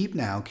enough to keep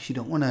now. Because you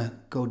don't want to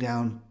go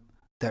down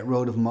that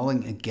road of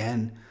mulling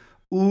again.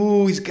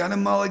 Ooh, he's got a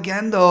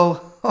mulligan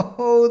though.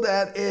 Oh,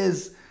 that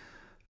is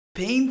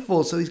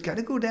painful. So he's got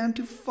to go down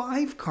to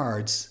 5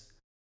 cards.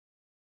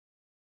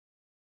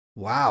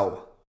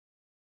 Wow.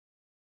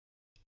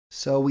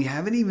 So we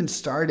haven't even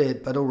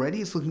started, but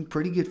already it's looking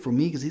pretty good for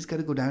me because he's got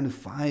to go down to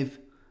 5.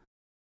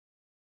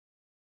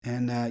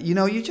 And, you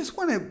know, you just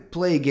want to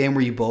play a game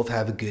where you both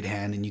have a good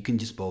hand and you can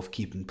just both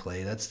keep and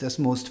play. That's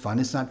most fun.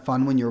 It's not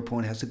fun when your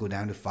opponent has to go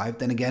down to 5.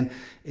 Then again,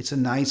 it's a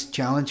nice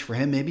challenge for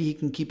him. Maybe he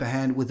can keep a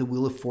hand with the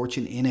Wheel of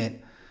Fortune in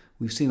it.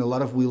 We've seen a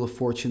lot of Wheel of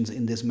Fortunes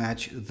in this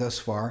match thus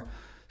far.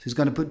 So he's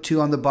going to put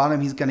 2 on the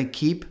bottom. He's going to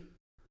keep.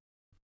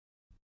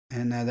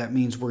 And that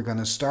means we're going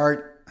to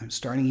start. I'm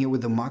starting here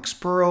with the Mox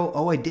Pearl.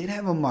 Oh, I did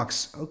have a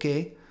Mox.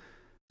 Okay.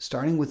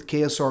 Starting with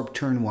Chaos Orb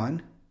turn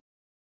 1.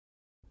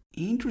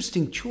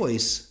 Interesting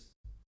choice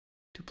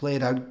to play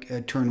it out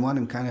at turn 1.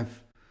 I'm kind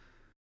of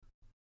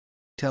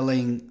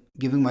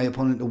giving my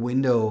opponent a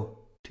window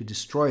to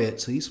destroy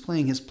it. So he's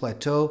playing his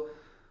Plateau.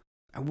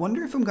 I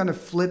wonder if I'm going to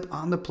flip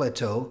on the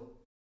Plateau.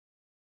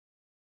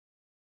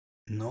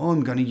 No,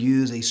 I'm going to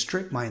use a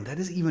Strip Mine. That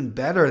is even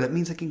better. That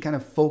means I can kind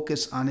of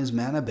focus on his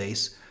mana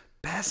base.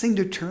 Passing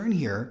the turn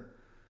here.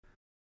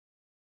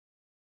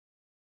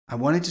 I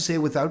wanted to say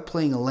without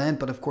playing a land,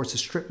 but of course the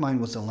Strip Mine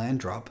was a land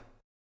drop.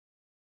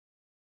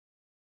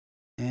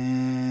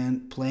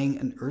 And playing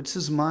an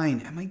Urza's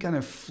Mine. Am I going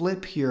to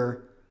flip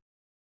here?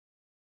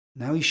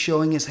 Now he's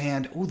showing his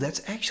hand. Oh,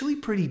 that's actually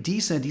pretty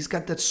decent. He's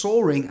got that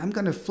Soul Ring. I'm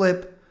going to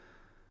flip,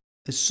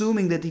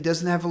 assuming that he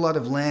doesn't have a lot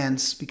of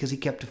lands because he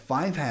kept a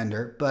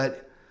 5-hander.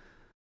 But,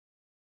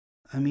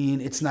 I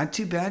mean, it's not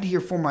too bad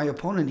here for my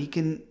opponent. He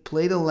can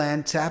play the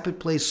land, tap it,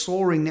 play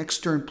Soul Ring, next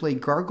turn play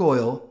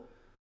Gargoyle.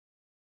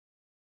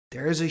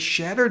 There's a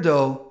Shatter,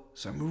 though.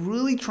 So I'm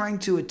really trying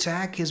to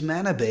attack his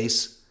mana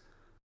base.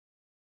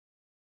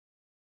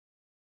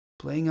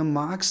 Playing a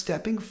Mox,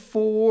 tapping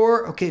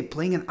 4. Okay,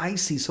 playing an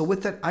Icy. So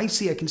with that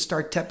Icy, I can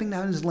start tapping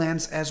down his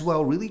lands as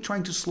well. Really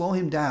trying to slow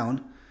him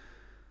down.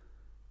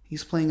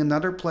 He's playing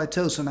another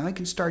Plateau. So now I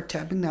can start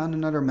tapping down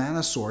another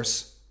mana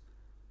source.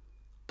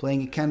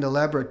 Playing a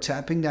Candelabra,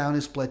 tapping down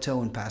his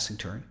Plateau and passing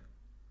turn.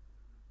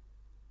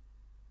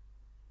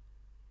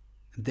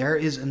 There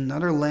is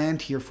another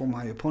land here for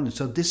my opponent.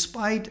 So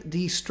despite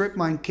the Strip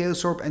Mine,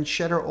 Chaos Orb, and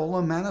Shatter all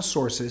on mana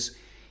sources,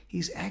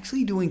 he's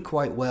actually doing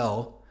quite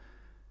well.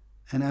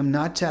 And I'm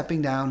not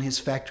tapping down his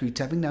factory,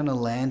 tapping down a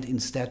land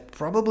instead,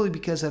 probably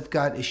because I've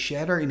got a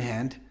Shatter in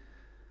hand.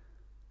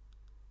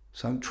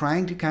 So I'm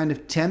trying to kind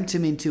of tempt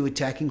him into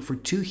attacking for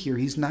 2 here.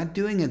 He's not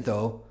doing it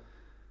though.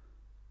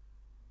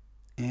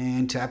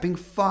 And tapping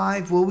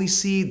 5, will we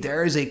see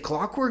there is a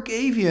Clockwork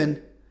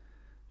Avian,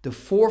 the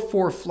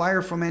 4/4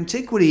 flyer from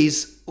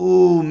Antiquities.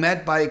 Ooh,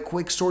 met by a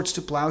quick Swords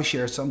to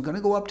Plowshare, so I'm going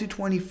to go up to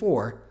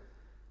 24.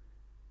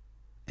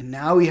 And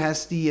now he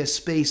has the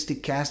space to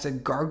cast a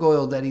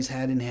Gargoyle that he's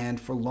had in hand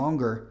for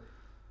longer.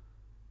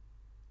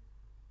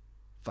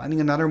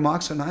 Finding another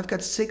Mox. So now I've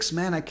got 6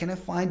 mana. Can I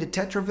find a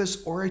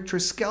Tetravus or a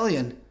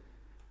Triskelion?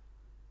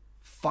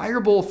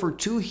 Fireball for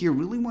 2 here.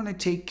 Really want to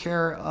take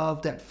care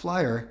of that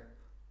flyer.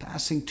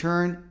 Passing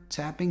turn,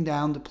 tapping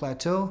down the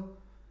Plateau.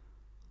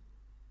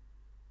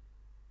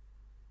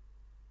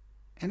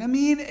 And I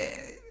mean,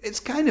 it's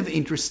kind of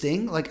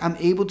interesting. Like, I'm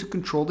able to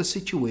control the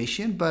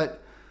situation,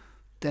 but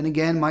then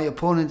again, my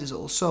opponent is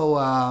also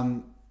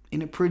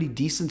in a pretty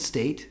decent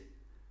state.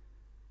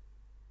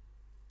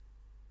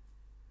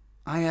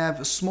 I have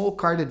a small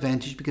card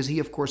advantage because he,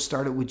 of course,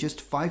 started with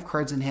just 5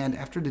 cards in hand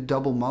after the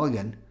double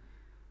mulligan.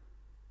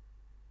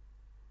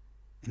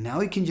 And now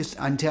he can just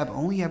untap,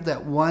 only have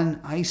that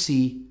one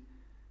Icy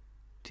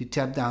to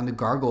tap down the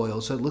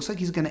Gargoyle. So it looks like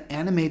he's going to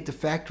animate the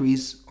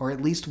factories, or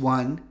at least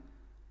one.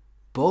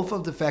 Both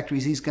of the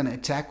factories, he's going to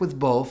attack with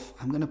both.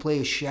 I'm going to play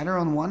a Shatter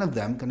on one of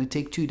them. Going to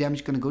take 2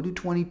 damage. Going to go to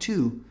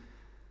 22.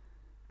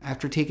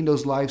 After taking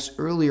those lives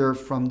earlier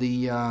from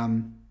the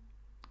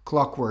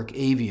Clockwork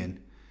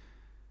Avian.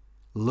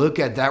 Look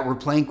at that. We're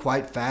playing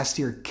quite fast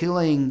here.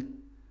 Killing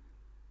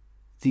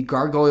the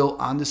Gargoyle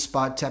on the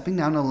spot. Tapping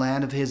down a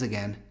land of his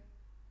again.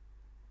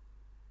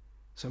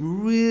 So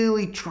I'm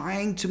really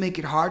trying to make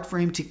it hard for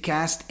him to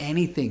cast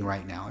anything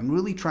right now. I'm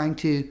really trying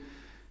to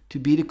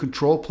be the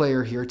control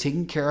player here,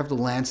 taking care of the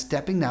lance,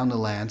 stepping down the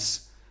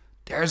lance.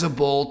 There's a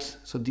bolt,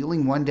 so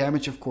dealing 1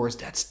 damage, of course.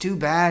 That's too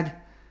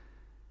bad.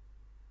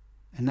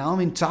 And now I'm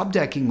in top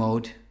decking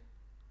mode.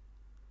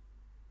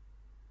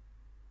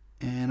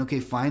 And okay,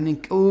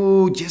 finding...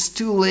 Oh, just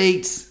too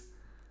late.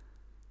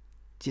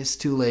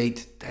 Just too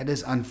late. That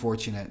is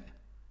unfortunate.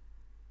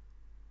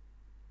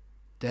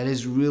 That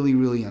is really,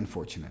 really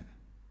unfortunate.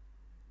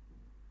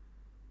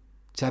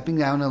 Tapping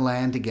down a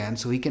land again,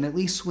 so he can at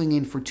least swing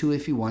in for 2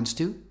 if he wants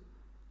to.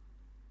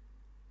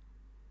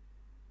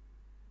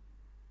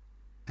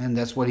 And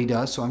that's what he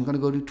does. So I'm going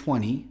to go to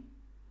 20.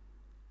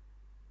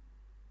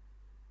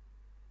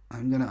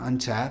 I'm going to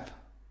untap.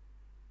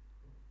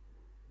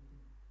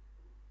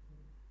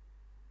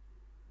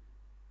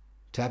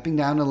 Tapping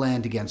down a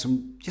land again. So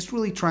I'm just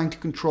really trying to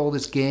control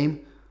this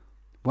game.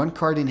 1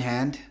 card in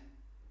hand.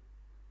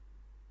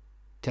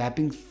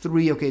 Tapping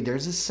 3. Okay,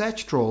 there's a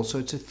Sedge Troll, so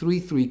it's a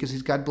 3/3 because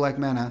he's got black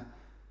mana.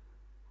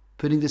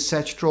 Putting the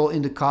Sedge Troll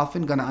in the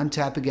coffin. Gonna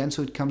untap again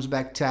so it comes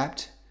back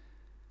tapped.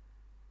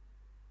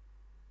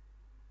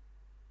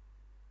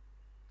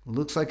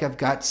 Looks like I've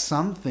got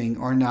something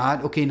or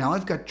not. Okay, now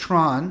I've got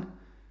Tron.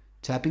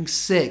 Tapping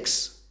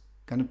 6.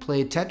 Gonna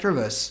play a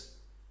Tetravus.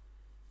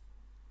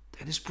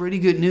 That is pretty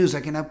good news.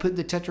 I can now put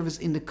the Tetravus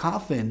in the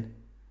coffin.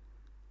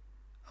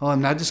 Oh,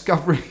 I'm not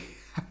discovering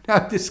I'm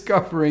not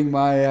discovering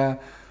my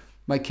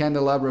my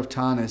Candelabra of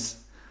Tanis.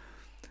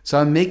 So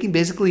I'm making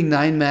basically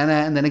 9 mana,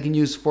 and then I can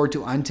use 4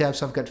 to untap.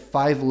 So I've got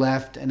 5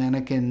 left, and then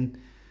I can,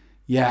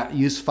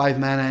 use 5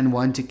 mana and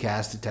 1 to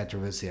cast the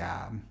Tetravus.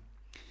 Yeah,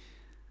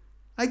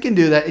 I can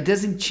do that. It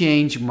doesn't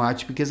change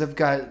much because I've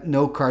got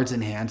no cards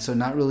in hand, so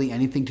not really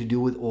anything to do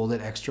with all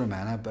that extra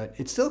mana, but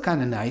it's still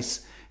kind of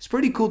nice. It's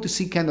pretty cool to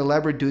see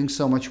Candelabra doing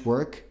so much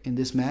work in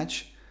this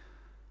match.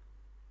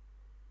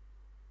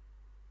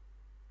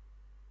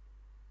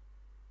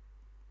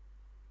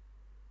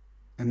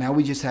 And now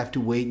we just have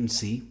to wait and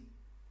see.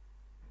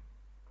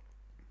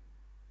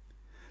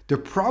 The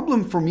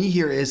problem for me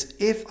here is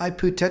if I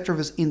put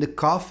Tetravus in the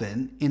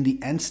coffin in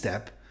the end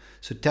step,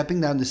 so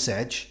tapping down the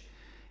Sedge,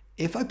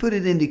 if I put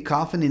it in the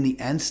coffin in the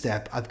end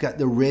step, I've got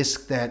the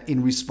risk that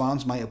in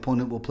response my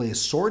opponent will play a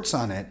Swords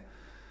on it,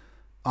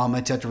 on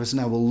my Tetravus, and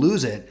I will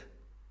lose it.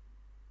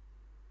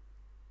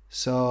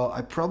 So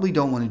I probably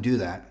don't want to do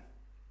that.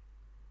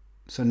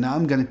 So now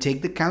I'm going to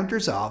take the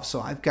counters off. So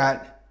I've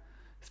got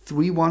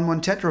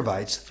 3/1/1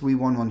 Tetravites,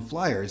 3/1/1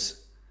 Flyers.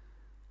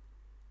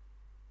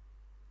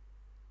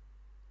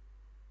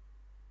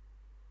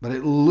 But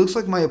it looks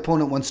like my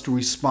opponent wants to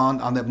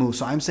respond on that move.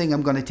 So I'm saying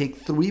I'm going to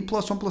take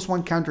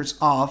 3+1/+1 counters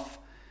off.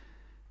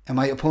 And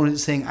my opponent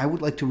is saying I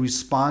would like to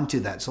respond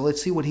to that. So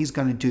let's see what he's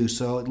going to do.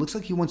 So it looks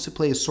like he wants to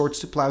play a Swords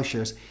to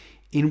Plowshares.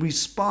 In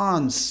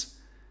response,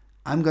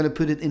 I'm going to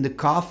put it in the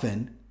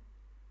coffin.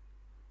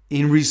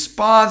 In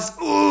response,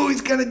 oh,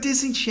 he's going to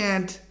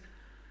disenchant.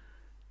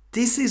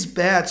 This is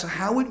bad. So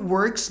how it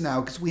works now,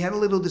 because we had a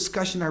little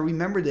discussion, I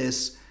remember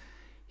this.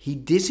 He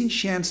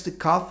disenchants the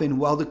coffin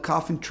while the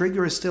coffin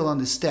trigger is still on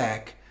the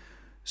stack.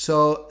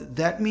 So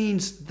that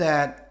means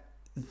that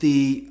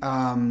the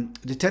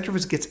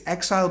Tetravus gets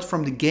exiled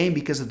from the game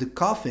because of the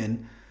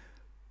coffin,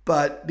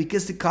 but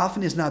because the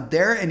coffin is not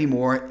there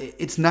anymore,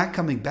 it's not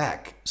coming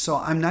back. So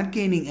I'm not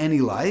gaining any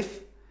life,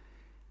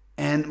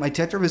 and my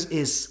Tetravus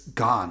is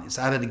gone. It's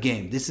out of the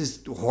game. This is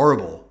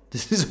horrible.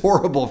 This is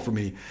horrible for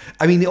me.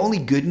 I mean, the only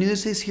good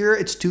news is here,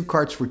 it's 2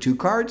 cards for 2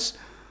 cards,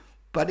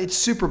 but it's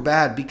super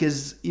bad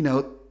because, you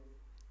know,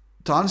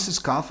 Tanis's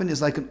Coffin is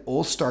like an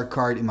all-star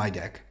card in my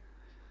deck.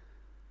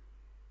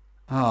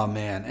 Oh,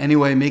 man.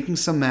 Anyway, making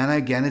some mana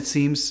again, it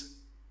seems.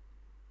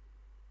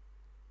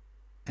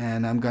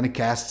 And I'm going to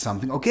cast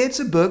something. Okay,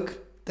 it's a book.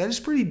 That is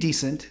pretty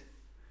decent.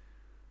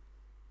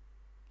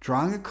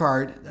 Drawing a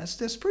card.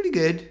 That's pretty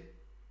good.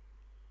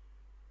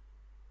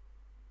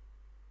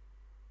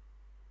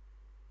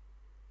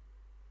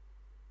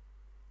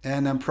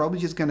 And I'm probably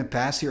just going to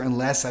pass here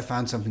unless I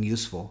found something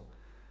useful.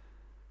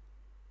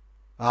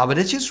 But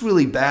it's just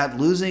really bad.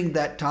 Losing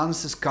that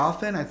Tanis's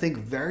Coffin, I think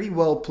very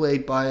well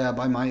played by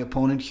my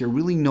opponent here.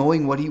 Really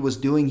knowing what he was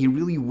doing. He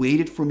really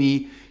waited for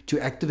me to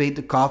activate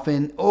the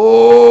Coffin.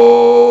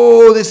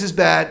 Oh, this is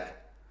bad.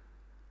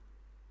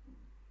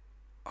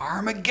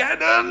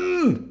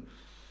 Armageddon!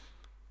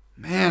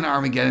 Man,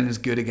 Armageddon is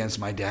good against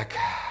my deck.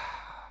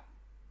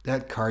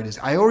 That card is...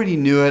 I already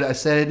knew it. I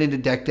said it in the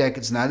deck.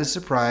 It's not a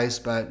surprise,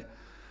 but...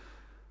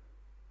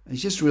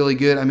 it's just really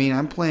good. I mean,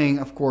 I'm playing,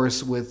 of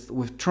course,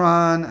 with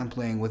Tron. I'm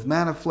playing with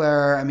Mana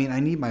Flare. I mean,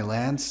 I need my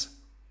lands.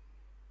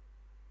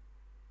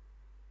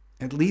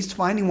 At least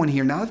finding one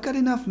here. Now I've got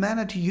enough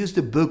mana to use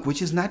the book,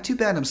 which is not too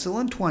bad. I'm still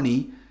on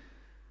 20.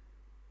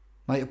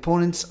 My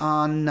opponent's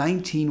on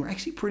 19. We're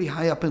actually pretty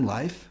high up in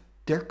life.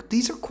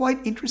 These are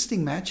quite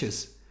interesting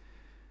matches,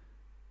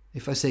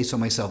 if I say so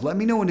myself. Let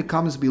me know in the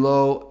comments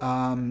below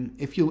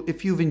if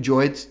you've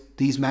enjoyed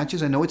these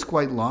matches. I know it's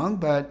quite long,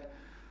 but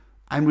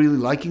I'm really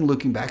liking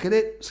looking back at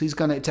it. So he's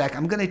going to attack.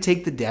 I'm going to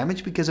take the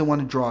damage because I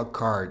want to draw a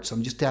card. So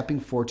I'm just tapping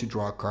 4 to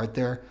draw a card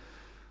there.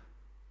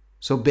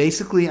 So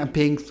basically, I'm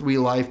paying 3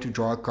 life to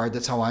draw a card.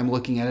 That's how I'm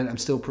looking at it. I'm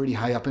still pretty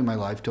high up in my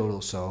life total.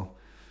 So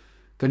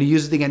going to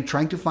use it again,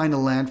 trying to find a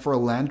land for a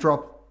land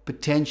drop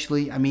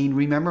potentially. I mean,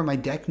 remember, my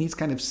deck needs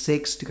kind of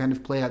 6 to kind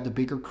of play out the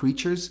bigger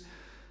creatures.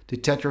 The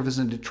Tetravus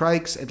and the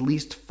Trikes. At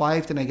least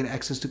 5, then I get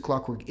access to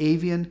Clockwork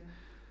Avian.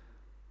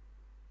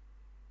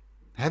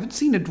 I haven't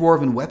seen a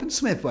Dwarven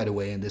Weaponsmith, by the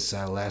way, in this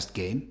last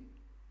game.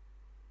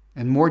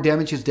 And more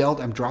damage is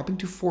dealt. I'm dropping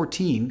to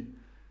 14.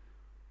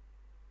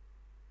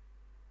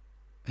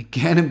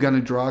 Again, I'm going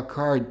to draw a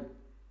card.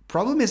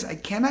 Problem is, I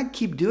cannot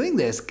keep doing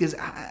this because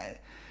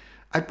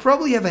I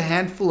probably have a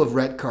handful of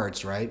red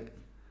cards, right?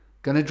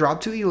 Going to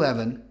drop to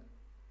 11.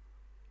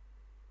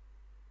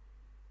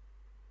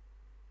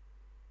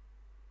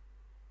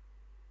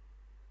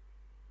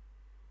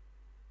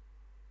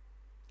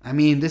 I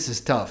mean, this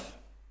is tough.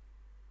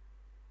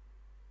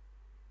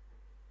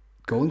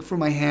 Going for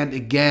my hand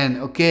again.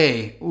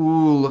 Okay.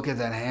 Ooh, look at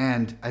that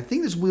hand. I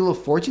think this Wheel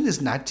of Fortune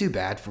is not too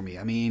bad for me.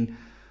 I mean,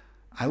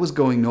 I was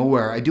going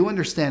nowhere. I do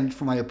understand it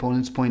from my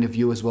opponent's point of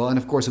view as well. And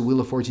of course, a Wheel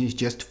of Fortune is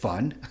just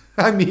fun.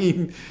 I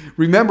mean,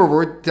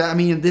 remember,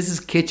 this is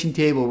kitchen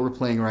table we're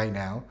playing right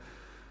now.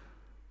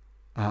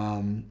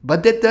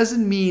 But that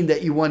doesn't mean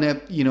that you want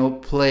to,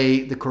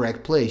 play the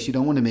correct place. You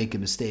don't want to make a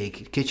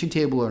mistake, kitchen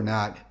table or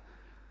not.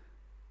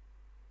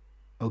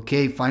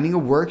 Okay, finding a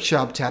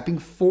workshop, tapping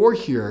 4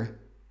 here.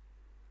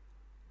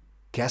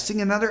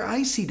 Casting another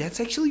Icy. That's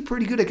actually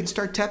pretty good. I can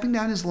start tapping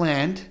down his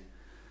land.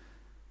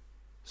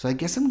 So I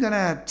guess I'm going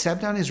to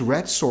tap down his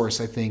red source,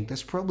 I think.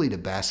 That's probably the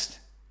best.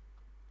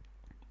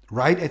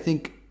 Right? I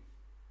think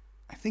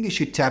I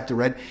should tap the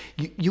red.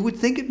 You would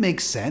think it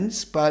makes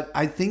sense, but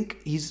I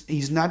think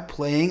he's not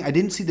playing. I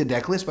didn't see the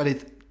deck list, but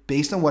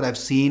based on what I've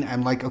seen,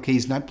 I'm like, okay,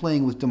 he's not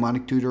playing with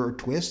Demonic Tutor or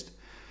Twist.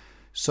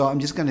 So I'm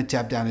just going to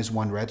tap down his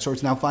 1 red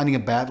source. Now finding a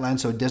bad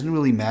land, so it doesn't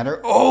really matter.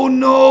 Oh,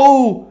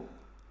 no!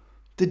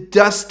 The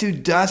dust to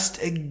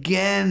dust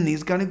again.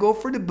 He's going to go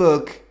for the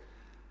book.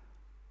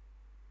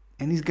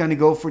 And he's going to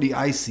go for the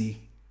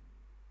Icy.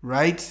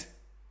 Right?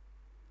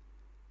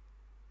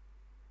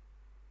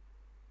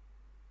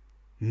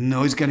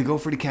 No, he's going to go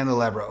for the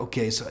Candelabra.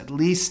 Okay, so at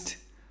least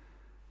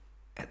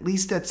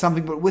that's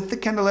something. But with the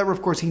Candelabra,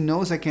 of course, he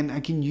knows I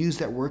can use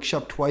that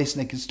workshop twice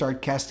and I can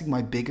start casting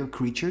my bigger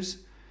creatures.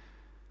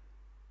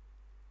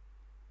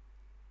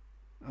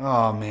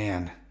 Oh,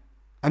 man.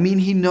 I mean,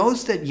 he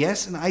knows that,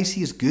 yes, an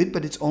Icy is good,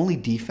 but it's only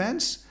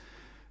defense.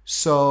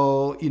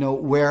 So,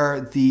 where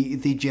the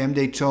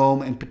Gemde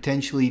Tome and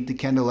potentially the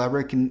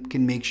Candelabra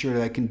can make sure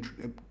that I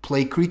can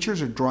play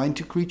creatures or draw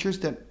into creatures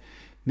that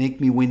make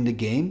me win the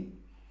game.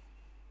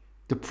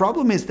 The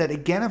problem is that,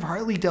 again, I've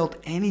hardly dealt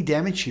any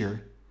damage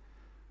here.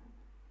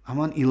 I'm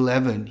on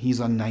 11.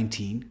 He's on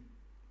 19.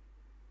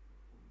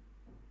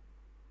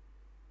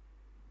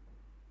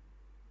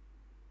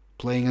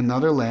 Playing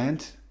another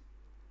land.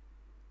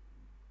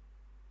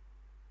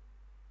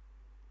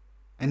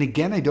 And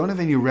again, I don't have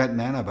any red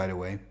mana, by the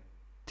way.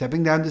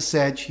 Tapping down the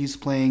Sedge, he's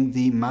playing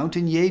the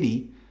Mountain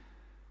Yeti.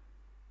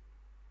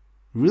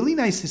 Really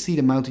nice to see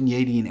the Mountain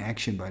Yeti in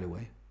action, by the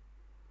way.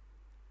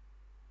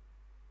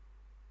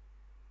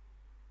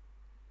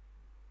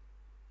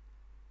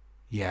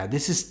 Yeah,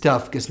 this is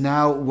tough, because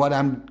now what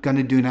I'm going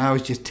to do now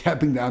is just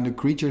tapping down the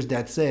creatures,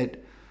 that's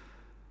it.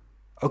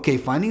 Okay,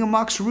 finding a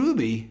Mox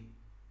Ruby.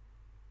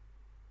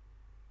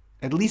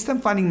 At least I'm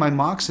finding my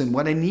moxen.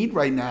 What I need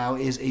right now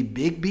is a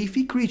big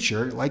beefy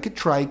creature like a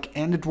Trike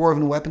and a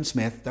Dwarven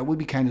Weaponsmith. That would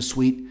be kind of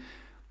sweet.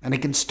 And I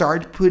can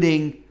start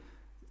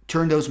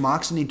turn those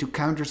moxen into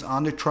counters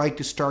on the Trike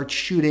to start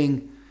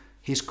shooting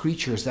his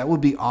creatures. That would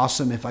be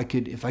awesome if I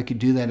could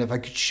do that. If I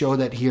could show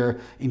that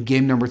here in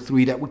game number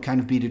 3, that would kind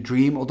of be the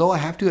dream. Although I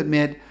have to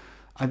admit,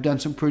 I've done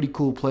some pretty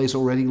cool plays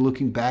already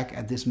looking back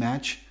at this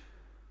match.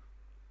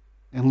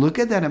 And look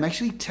at that, I'm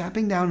actually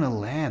tapping down a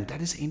land.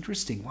 That is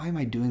interesting. Why am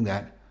I doing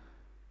that?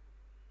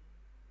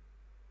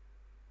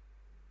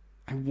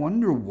 I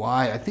wonder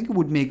why. I think it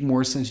would make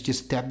more sense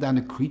just tap down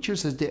the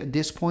creatures at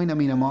this point. I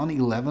mean, I'm on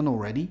 11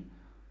 already.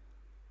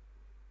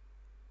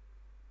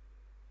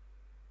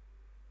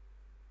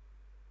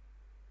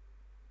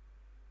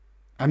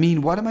 I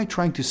mean, what am I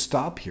trying to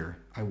stop here?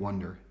 I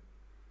wonder.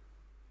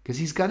 Because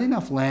he's got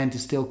enough land to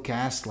still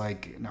cast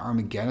like an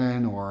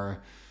Armageddon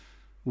or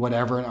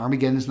whatever. And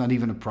Armageddon is not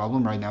even a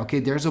problem right now. Okay,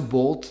 there's a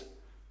bolt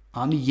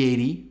on the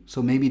Yeti.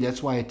 So maybe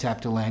that's why I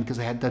tapped a land, because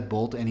I had that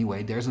bolt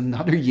anyway. There's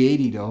another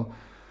Yeti though.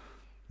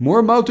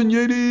 More Mountain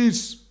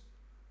Yetis!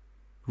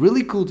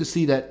 Really cool to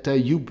see that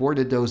you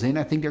boarded those in.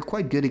 I think they're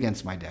quite good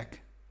against my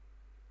deck.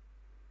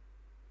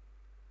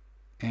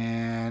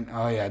 And,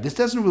 oh yeah, this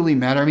doesn't really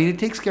matter. I mean, it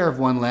takes care of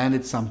 1 land.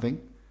 It's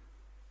something.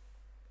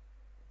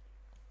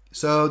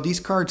 So these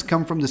cards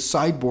come from the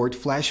sideboard.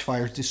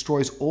 Flashfire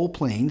destroys all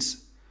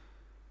planes.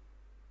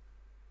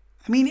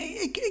 I mean,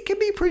 it can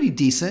be pretty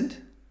decent.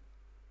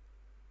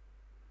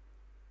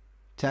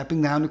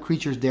 Tapping down the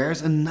creatures.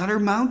 There's another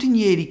Mountain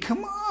Yeti.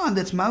 Come on,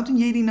 that's Mountain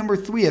Yeti number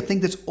 3. I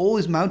think that's all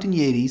his Mountain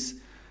Yetis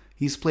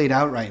he's played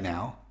out right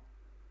now.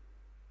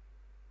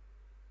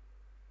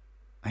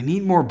 I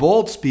need more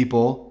bolts,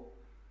 people.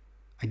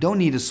 I don't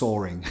need a Soul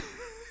Ring.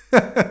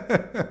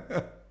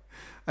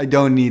 I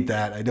don't need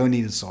that. I don't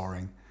need a Soul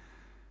Ring.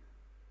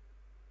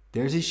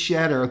 There's his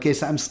Shatter. Okay,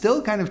 so I'm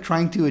still kind of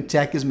trying to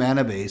attack his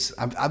mana base.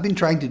 I've been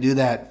trying to do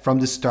that from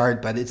the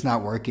start, but it's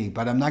not working.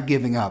 But I'm not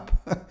giving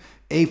up.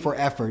 A for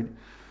effort.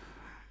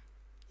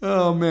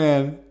 Oh,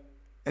 man.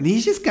 And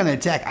he's just going to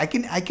attack. I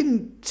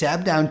can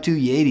tap down 2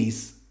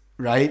 Yetis,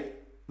 right?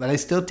 But I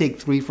still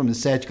take 3 from the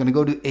Sedge. Going to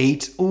go to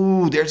 8.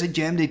 Ooh, there's a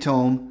Gemde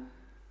Tome.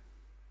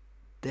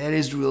 That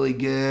is really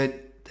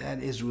good.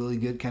 That is really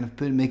good. Kind of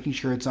making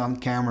sure it's on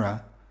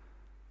camera.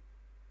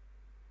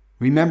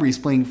 Remember, he's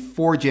playing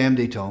 4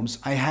 Gemde Tomes.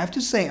 I have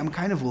to say, I'm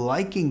kind of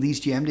liking these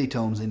Gemde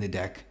Tomes in the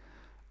deck.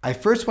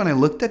 When I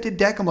looked at the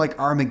deck, I'm like,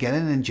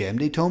 Armageddon and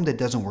Gemde Tome, that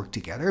doesn't work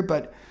together.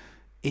 But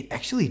it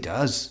actually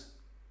does.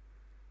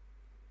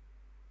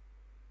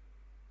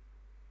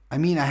 I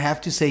mean, I have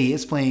to say he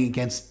is playing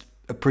against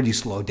a pretty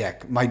slow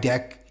deck. My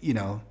deck, you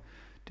know,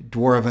 the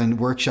Dwarven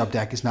Workshop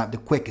deck is not the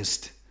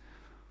quickest.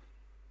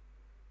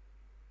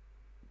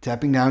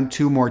 Tapping down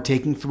 2 more,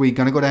 taking 3,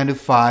 gonna go down to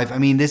 5. I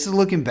mean, this is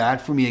looking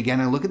bad for me again.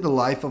 I look at the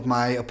life of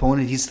my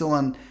opponent. He's still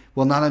on,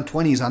 well, not on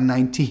 20, he's on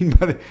 19,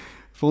 but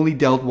I've only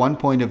dealt 1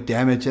 point of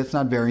damage. That's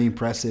not very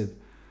impressive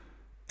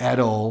at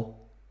all.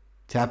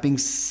 Tapping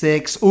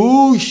 6.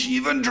 Ooh,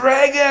 Shivan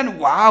Dragon.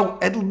 Wow.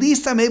 At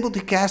least I'm able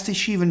to cast a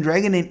Shivan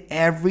Dragon in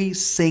every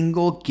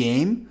single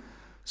game.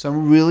 So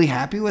I'm really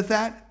happy with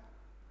that.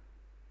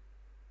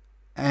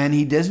 And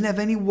he doesn't have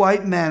any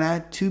white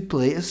mana to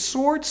play a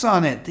Swords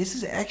on it. This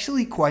is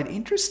actually quite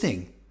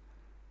interesting.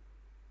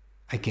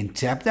 I can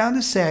tap down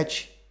the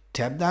Sedge,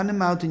 tap down the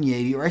Mountain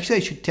Yeti, or actually I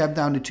should tap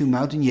down the 2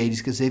 Mountain Yetis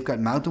because they've got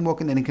Mountain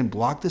Walk and then it can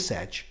block the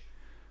Sedge.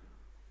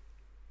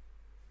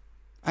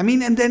 I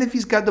mean, and then if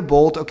he's got the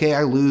Bolt, okay,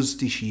 I lose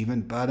the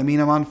Shivan, but I mean,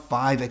 I'm on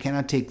 5. I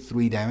cannot take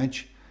 3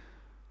 damage.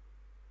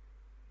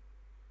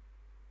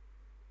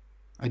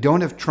 I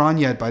don't have Tron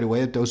yet, by the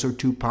way. Those are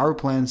 2 power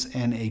plants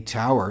and a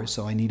tower,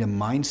 so I need a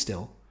mine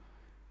still.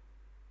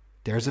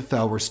 There's a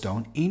Felwar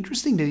Stone.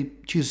 Interesting that he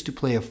chooses to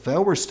play a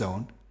Felwar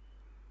Stone.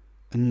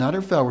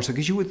 Another Felwar Stone,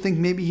 because you would think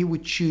maybe he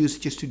would choose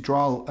just to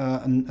draw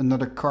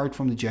another card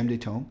from the Gem de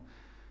Tome.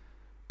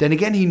 Then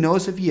again, he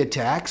knows if he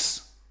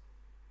attacks.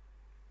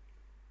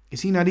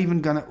 Is he not even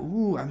gonna...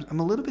 Ooh, I'm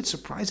a little bit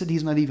surprised that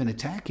he's not even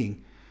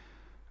attacking.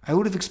 I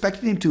would have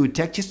expected him to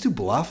attack just to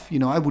bluff. You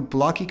know, I would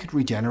block, he could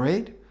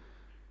regenerate.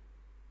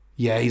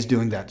 Yeah, he's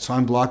doing that. So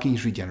I'm blocking,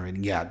 he's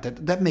regenerating. Yeah,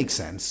 that makes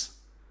sense.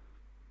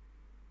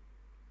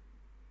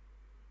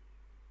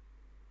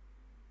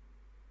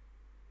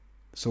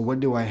 So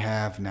what do I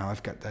have now?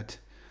 I've got that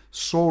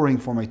Soul Ring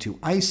for my 2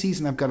 Ices,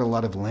 and I've got a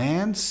lot of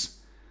lands.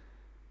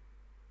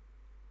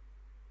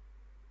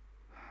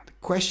 The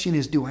question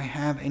is, do I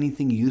have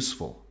anything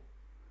useful?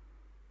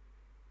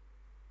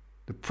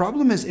 The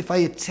problem is if I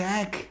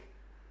attack,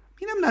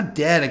 I mean, I'm not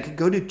dead. I could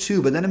go to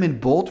 2, but then I'm in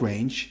bolt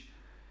range.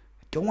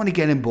 Don't want to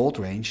get in bolt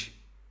range.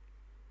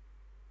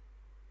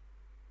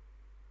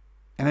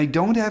 And I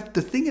don't have,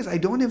 the thing is, I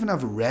don't have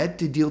enough red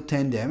to deal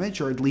 10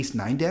 damage, or at least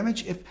 9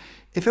 damage.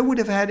 If I would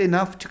have had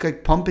enough to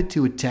like pump it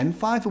to a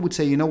 10-5, I would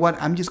say, you know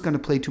what, I'm just going to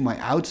play to my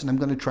outs, and I'm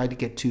going to try to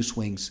get 2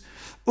 swings.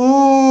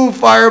 Ooh,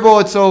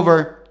 Fireball, it's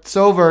over. It's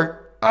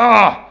over.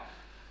 Ah!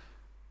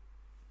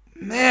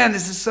 Man,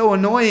 this is so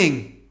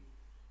annoying.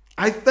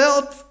 I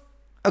felt...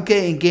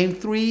 Okay, in game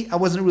 3, I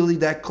wasn't really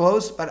that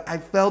close, but I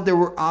felt there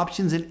were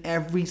options in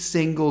every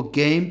single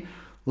game.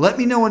 Let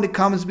me know in the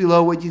comments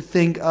below what you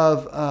think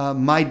of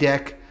my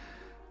deck,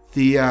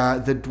 the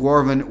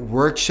Dwarven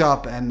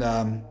Workshop,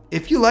 and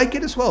if you like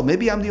it as well.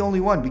 Maybe I'm the only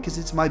one because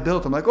it's my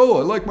build. I'm like,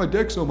 oh, I like my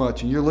deck so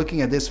much, and you're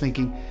looking at this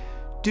thinking,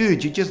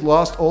 dude, you just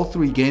lost all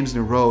 3 games in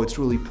a row. It's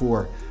really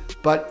poor.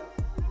 But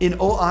in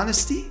all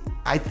honesty,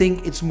 I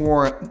think it's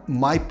more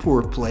my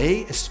poor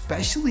play,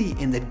 especially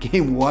in that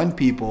game 1,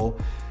 people.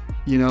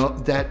 You know,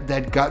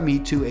 that got me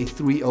to a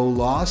 3-0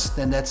 loss,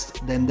 than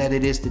that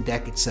it is the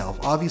deck itself.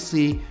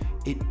 Obviously,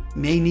 it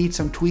may need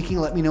some tweaking.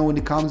 Let me know in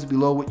the comments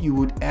below what you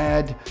would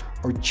add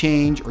or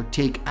change or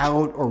take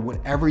out or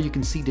whatever. You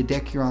can see the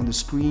deck here on the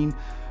screen.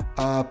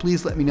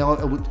 Please let me know.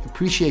 I would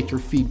appreciate your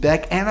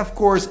feedback. And of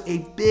course, a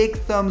big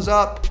thumbs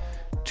up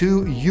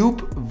to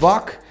Joep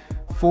Wak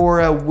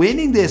for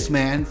winning this,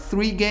 man.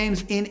 3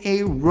 games in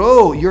a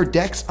row. Your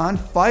deck's on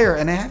fire.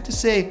 And I have to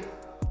say,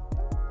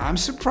 I'm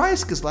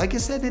surprised because, like I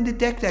said, in the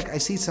deck, I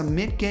see some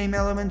mid-game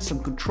elements,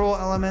 some control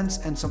elements,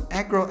 and some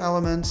aggro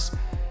elements,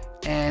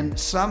 and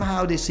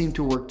somehow they seem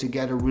to work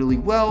together really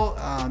well.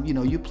 You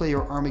know, you play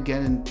your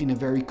Armageddon in a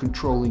very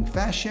controlling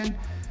fashion,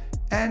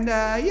 and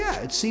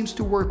yeah, it seems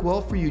to work well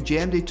for you.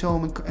 Gem de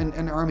Tome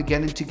and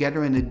Armageddon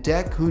together in a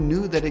deck. Who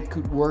knew that it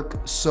could work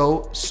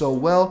so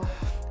well?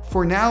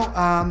 For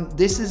now,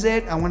 this is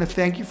it. I want to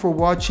thank you for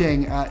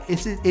watching.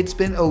 It's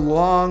been a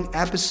long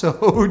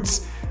episode.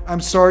 I'm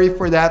sorry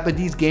for that, but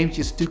these games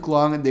just took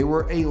long and they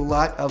were a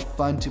lot of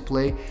fun to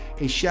play.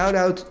 A shout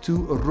out to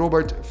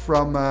Robert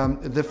from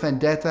the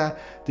Vendetta,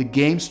 the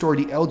game store,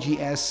 the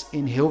LGS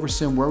in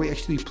Hilversum, where we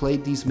actually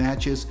played these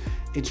matches.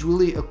 It's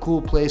really a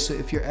cool place, so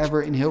if you're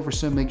ever in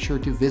Hilversum, make sure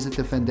to visit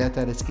the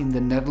Vendetta. That's in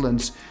the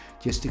Netherlands.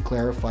 Just to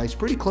clarify, it's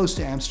pretty close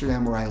to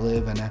Amsterdam where I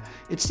live, and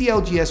it's the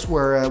LGS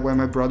where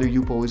my brother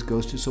Joep always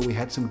goes to. So we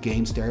had some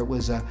games there. It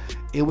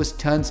was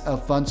tons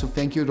of fun. So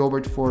thank you,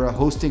 Robert, for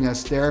hosting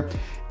us there.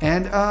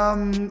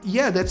 And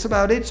yeah, that's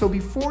about it. So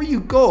before you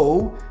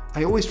go,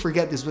 I always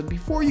forget this, but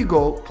before you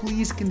go,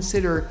 please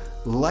consider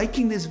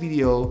liking this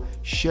video,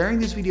 sharing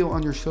this video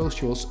on your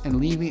socials,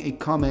 and leaving a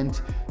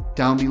comment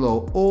down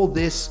below. All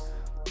this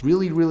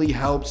really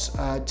helps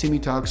Timmy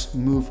Talks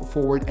move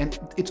forward, and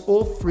it's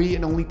all free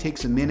and only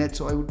takes a minute,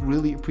 so I would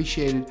really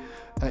appreciate it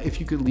if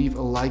you could leave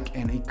a like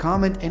and a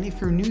comment. And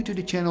if you're new to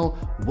the channel,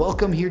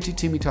 welcome here to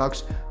Timmy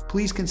Talks.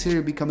 Please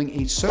consider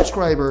becoming a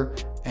subscriber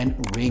and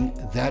ring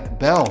that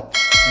bell.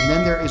 And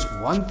then there is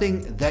one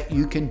thing that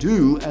you can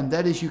do, and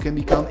that is you can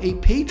become a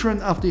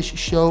patron of this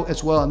show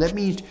as well. And that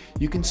means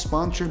you can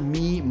sponsor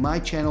me, my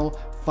channel,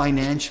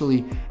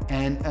 financially,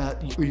 and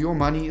your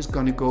money is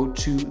going to go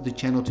to the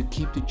channel to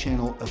keep the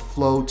channel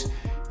afloat,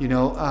 you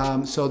know.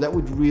 So that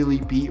would really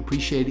be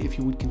appreciated if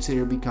you would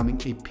consider becoming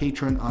a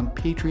patron on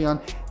Patreon.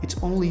 It's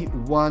only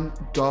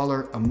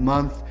 $1 a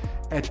month.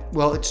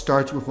 Well, it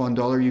starts with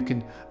 $1. You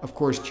can, of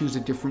course, choose a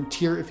different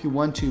tier if you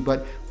want to,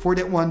 but for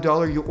that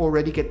 $1, you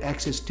already get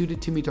access to the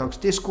Timmy Talks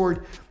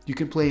Discord. You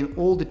can play in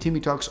all the Timmy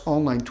Talks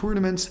online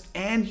tournaments,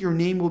 and your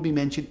name will be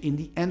mentioned in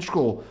the end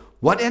scroll.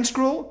 What end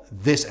scroll?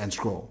 This end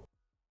scroll.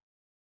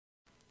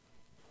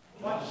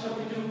 What shall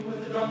we do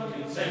with the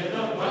drunken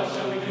sailor? What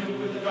shall we do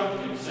with the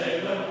drunken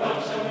sailor?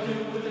 What shall we do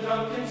with the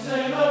drunken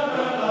sailor?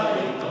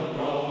 Early in the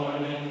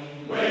morning,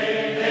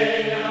 way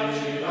hey and up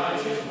she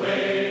rises,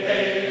 way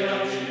hey and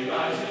up she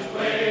rises,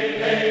 way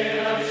hey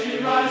and up she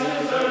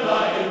rises.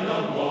 Early in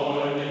the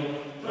morning,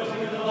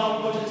 putting in the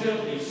longboat until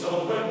he's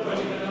sober,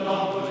 putting in the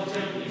longboat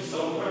until he's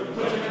sober,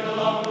 putting in the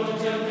longboat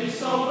until he's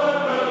sober.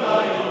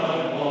 Early in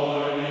the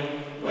morning,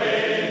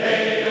 way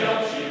hey and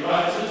up she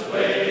rises,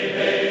 way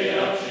hey and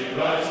up she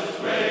rises.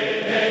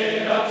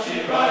 She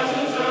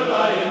rises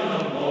early in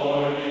the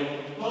morning.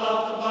 Pull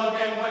out the plug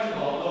and wet him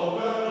all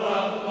over. Pull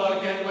out the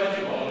plug and wet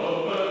him all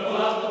over. Pull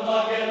out the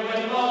plug and wet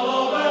him all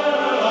over.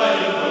 Early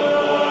in the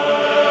morning.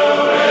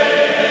 Way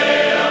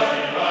hey up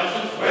she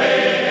rises. Way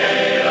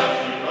hey up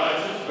she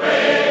rises. Way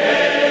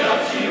hey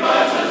up she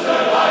rises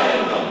early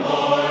in the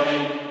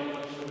morning.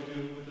 What shall we do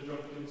with the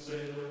drunken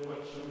sailor?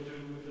 What shall we do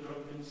with the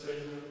drunken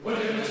sailor? Put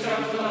him in the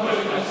scoundrel, put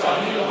him in the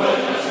scoundrel, put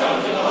him in the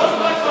scoundrel, put him in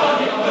the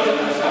scoundrel, put him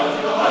in the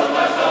scoundrel, put him in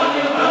the scoundrel.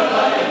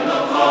 Early in the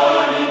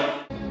morning.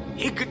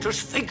 Igitus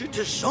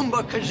figitus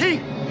somber kazee.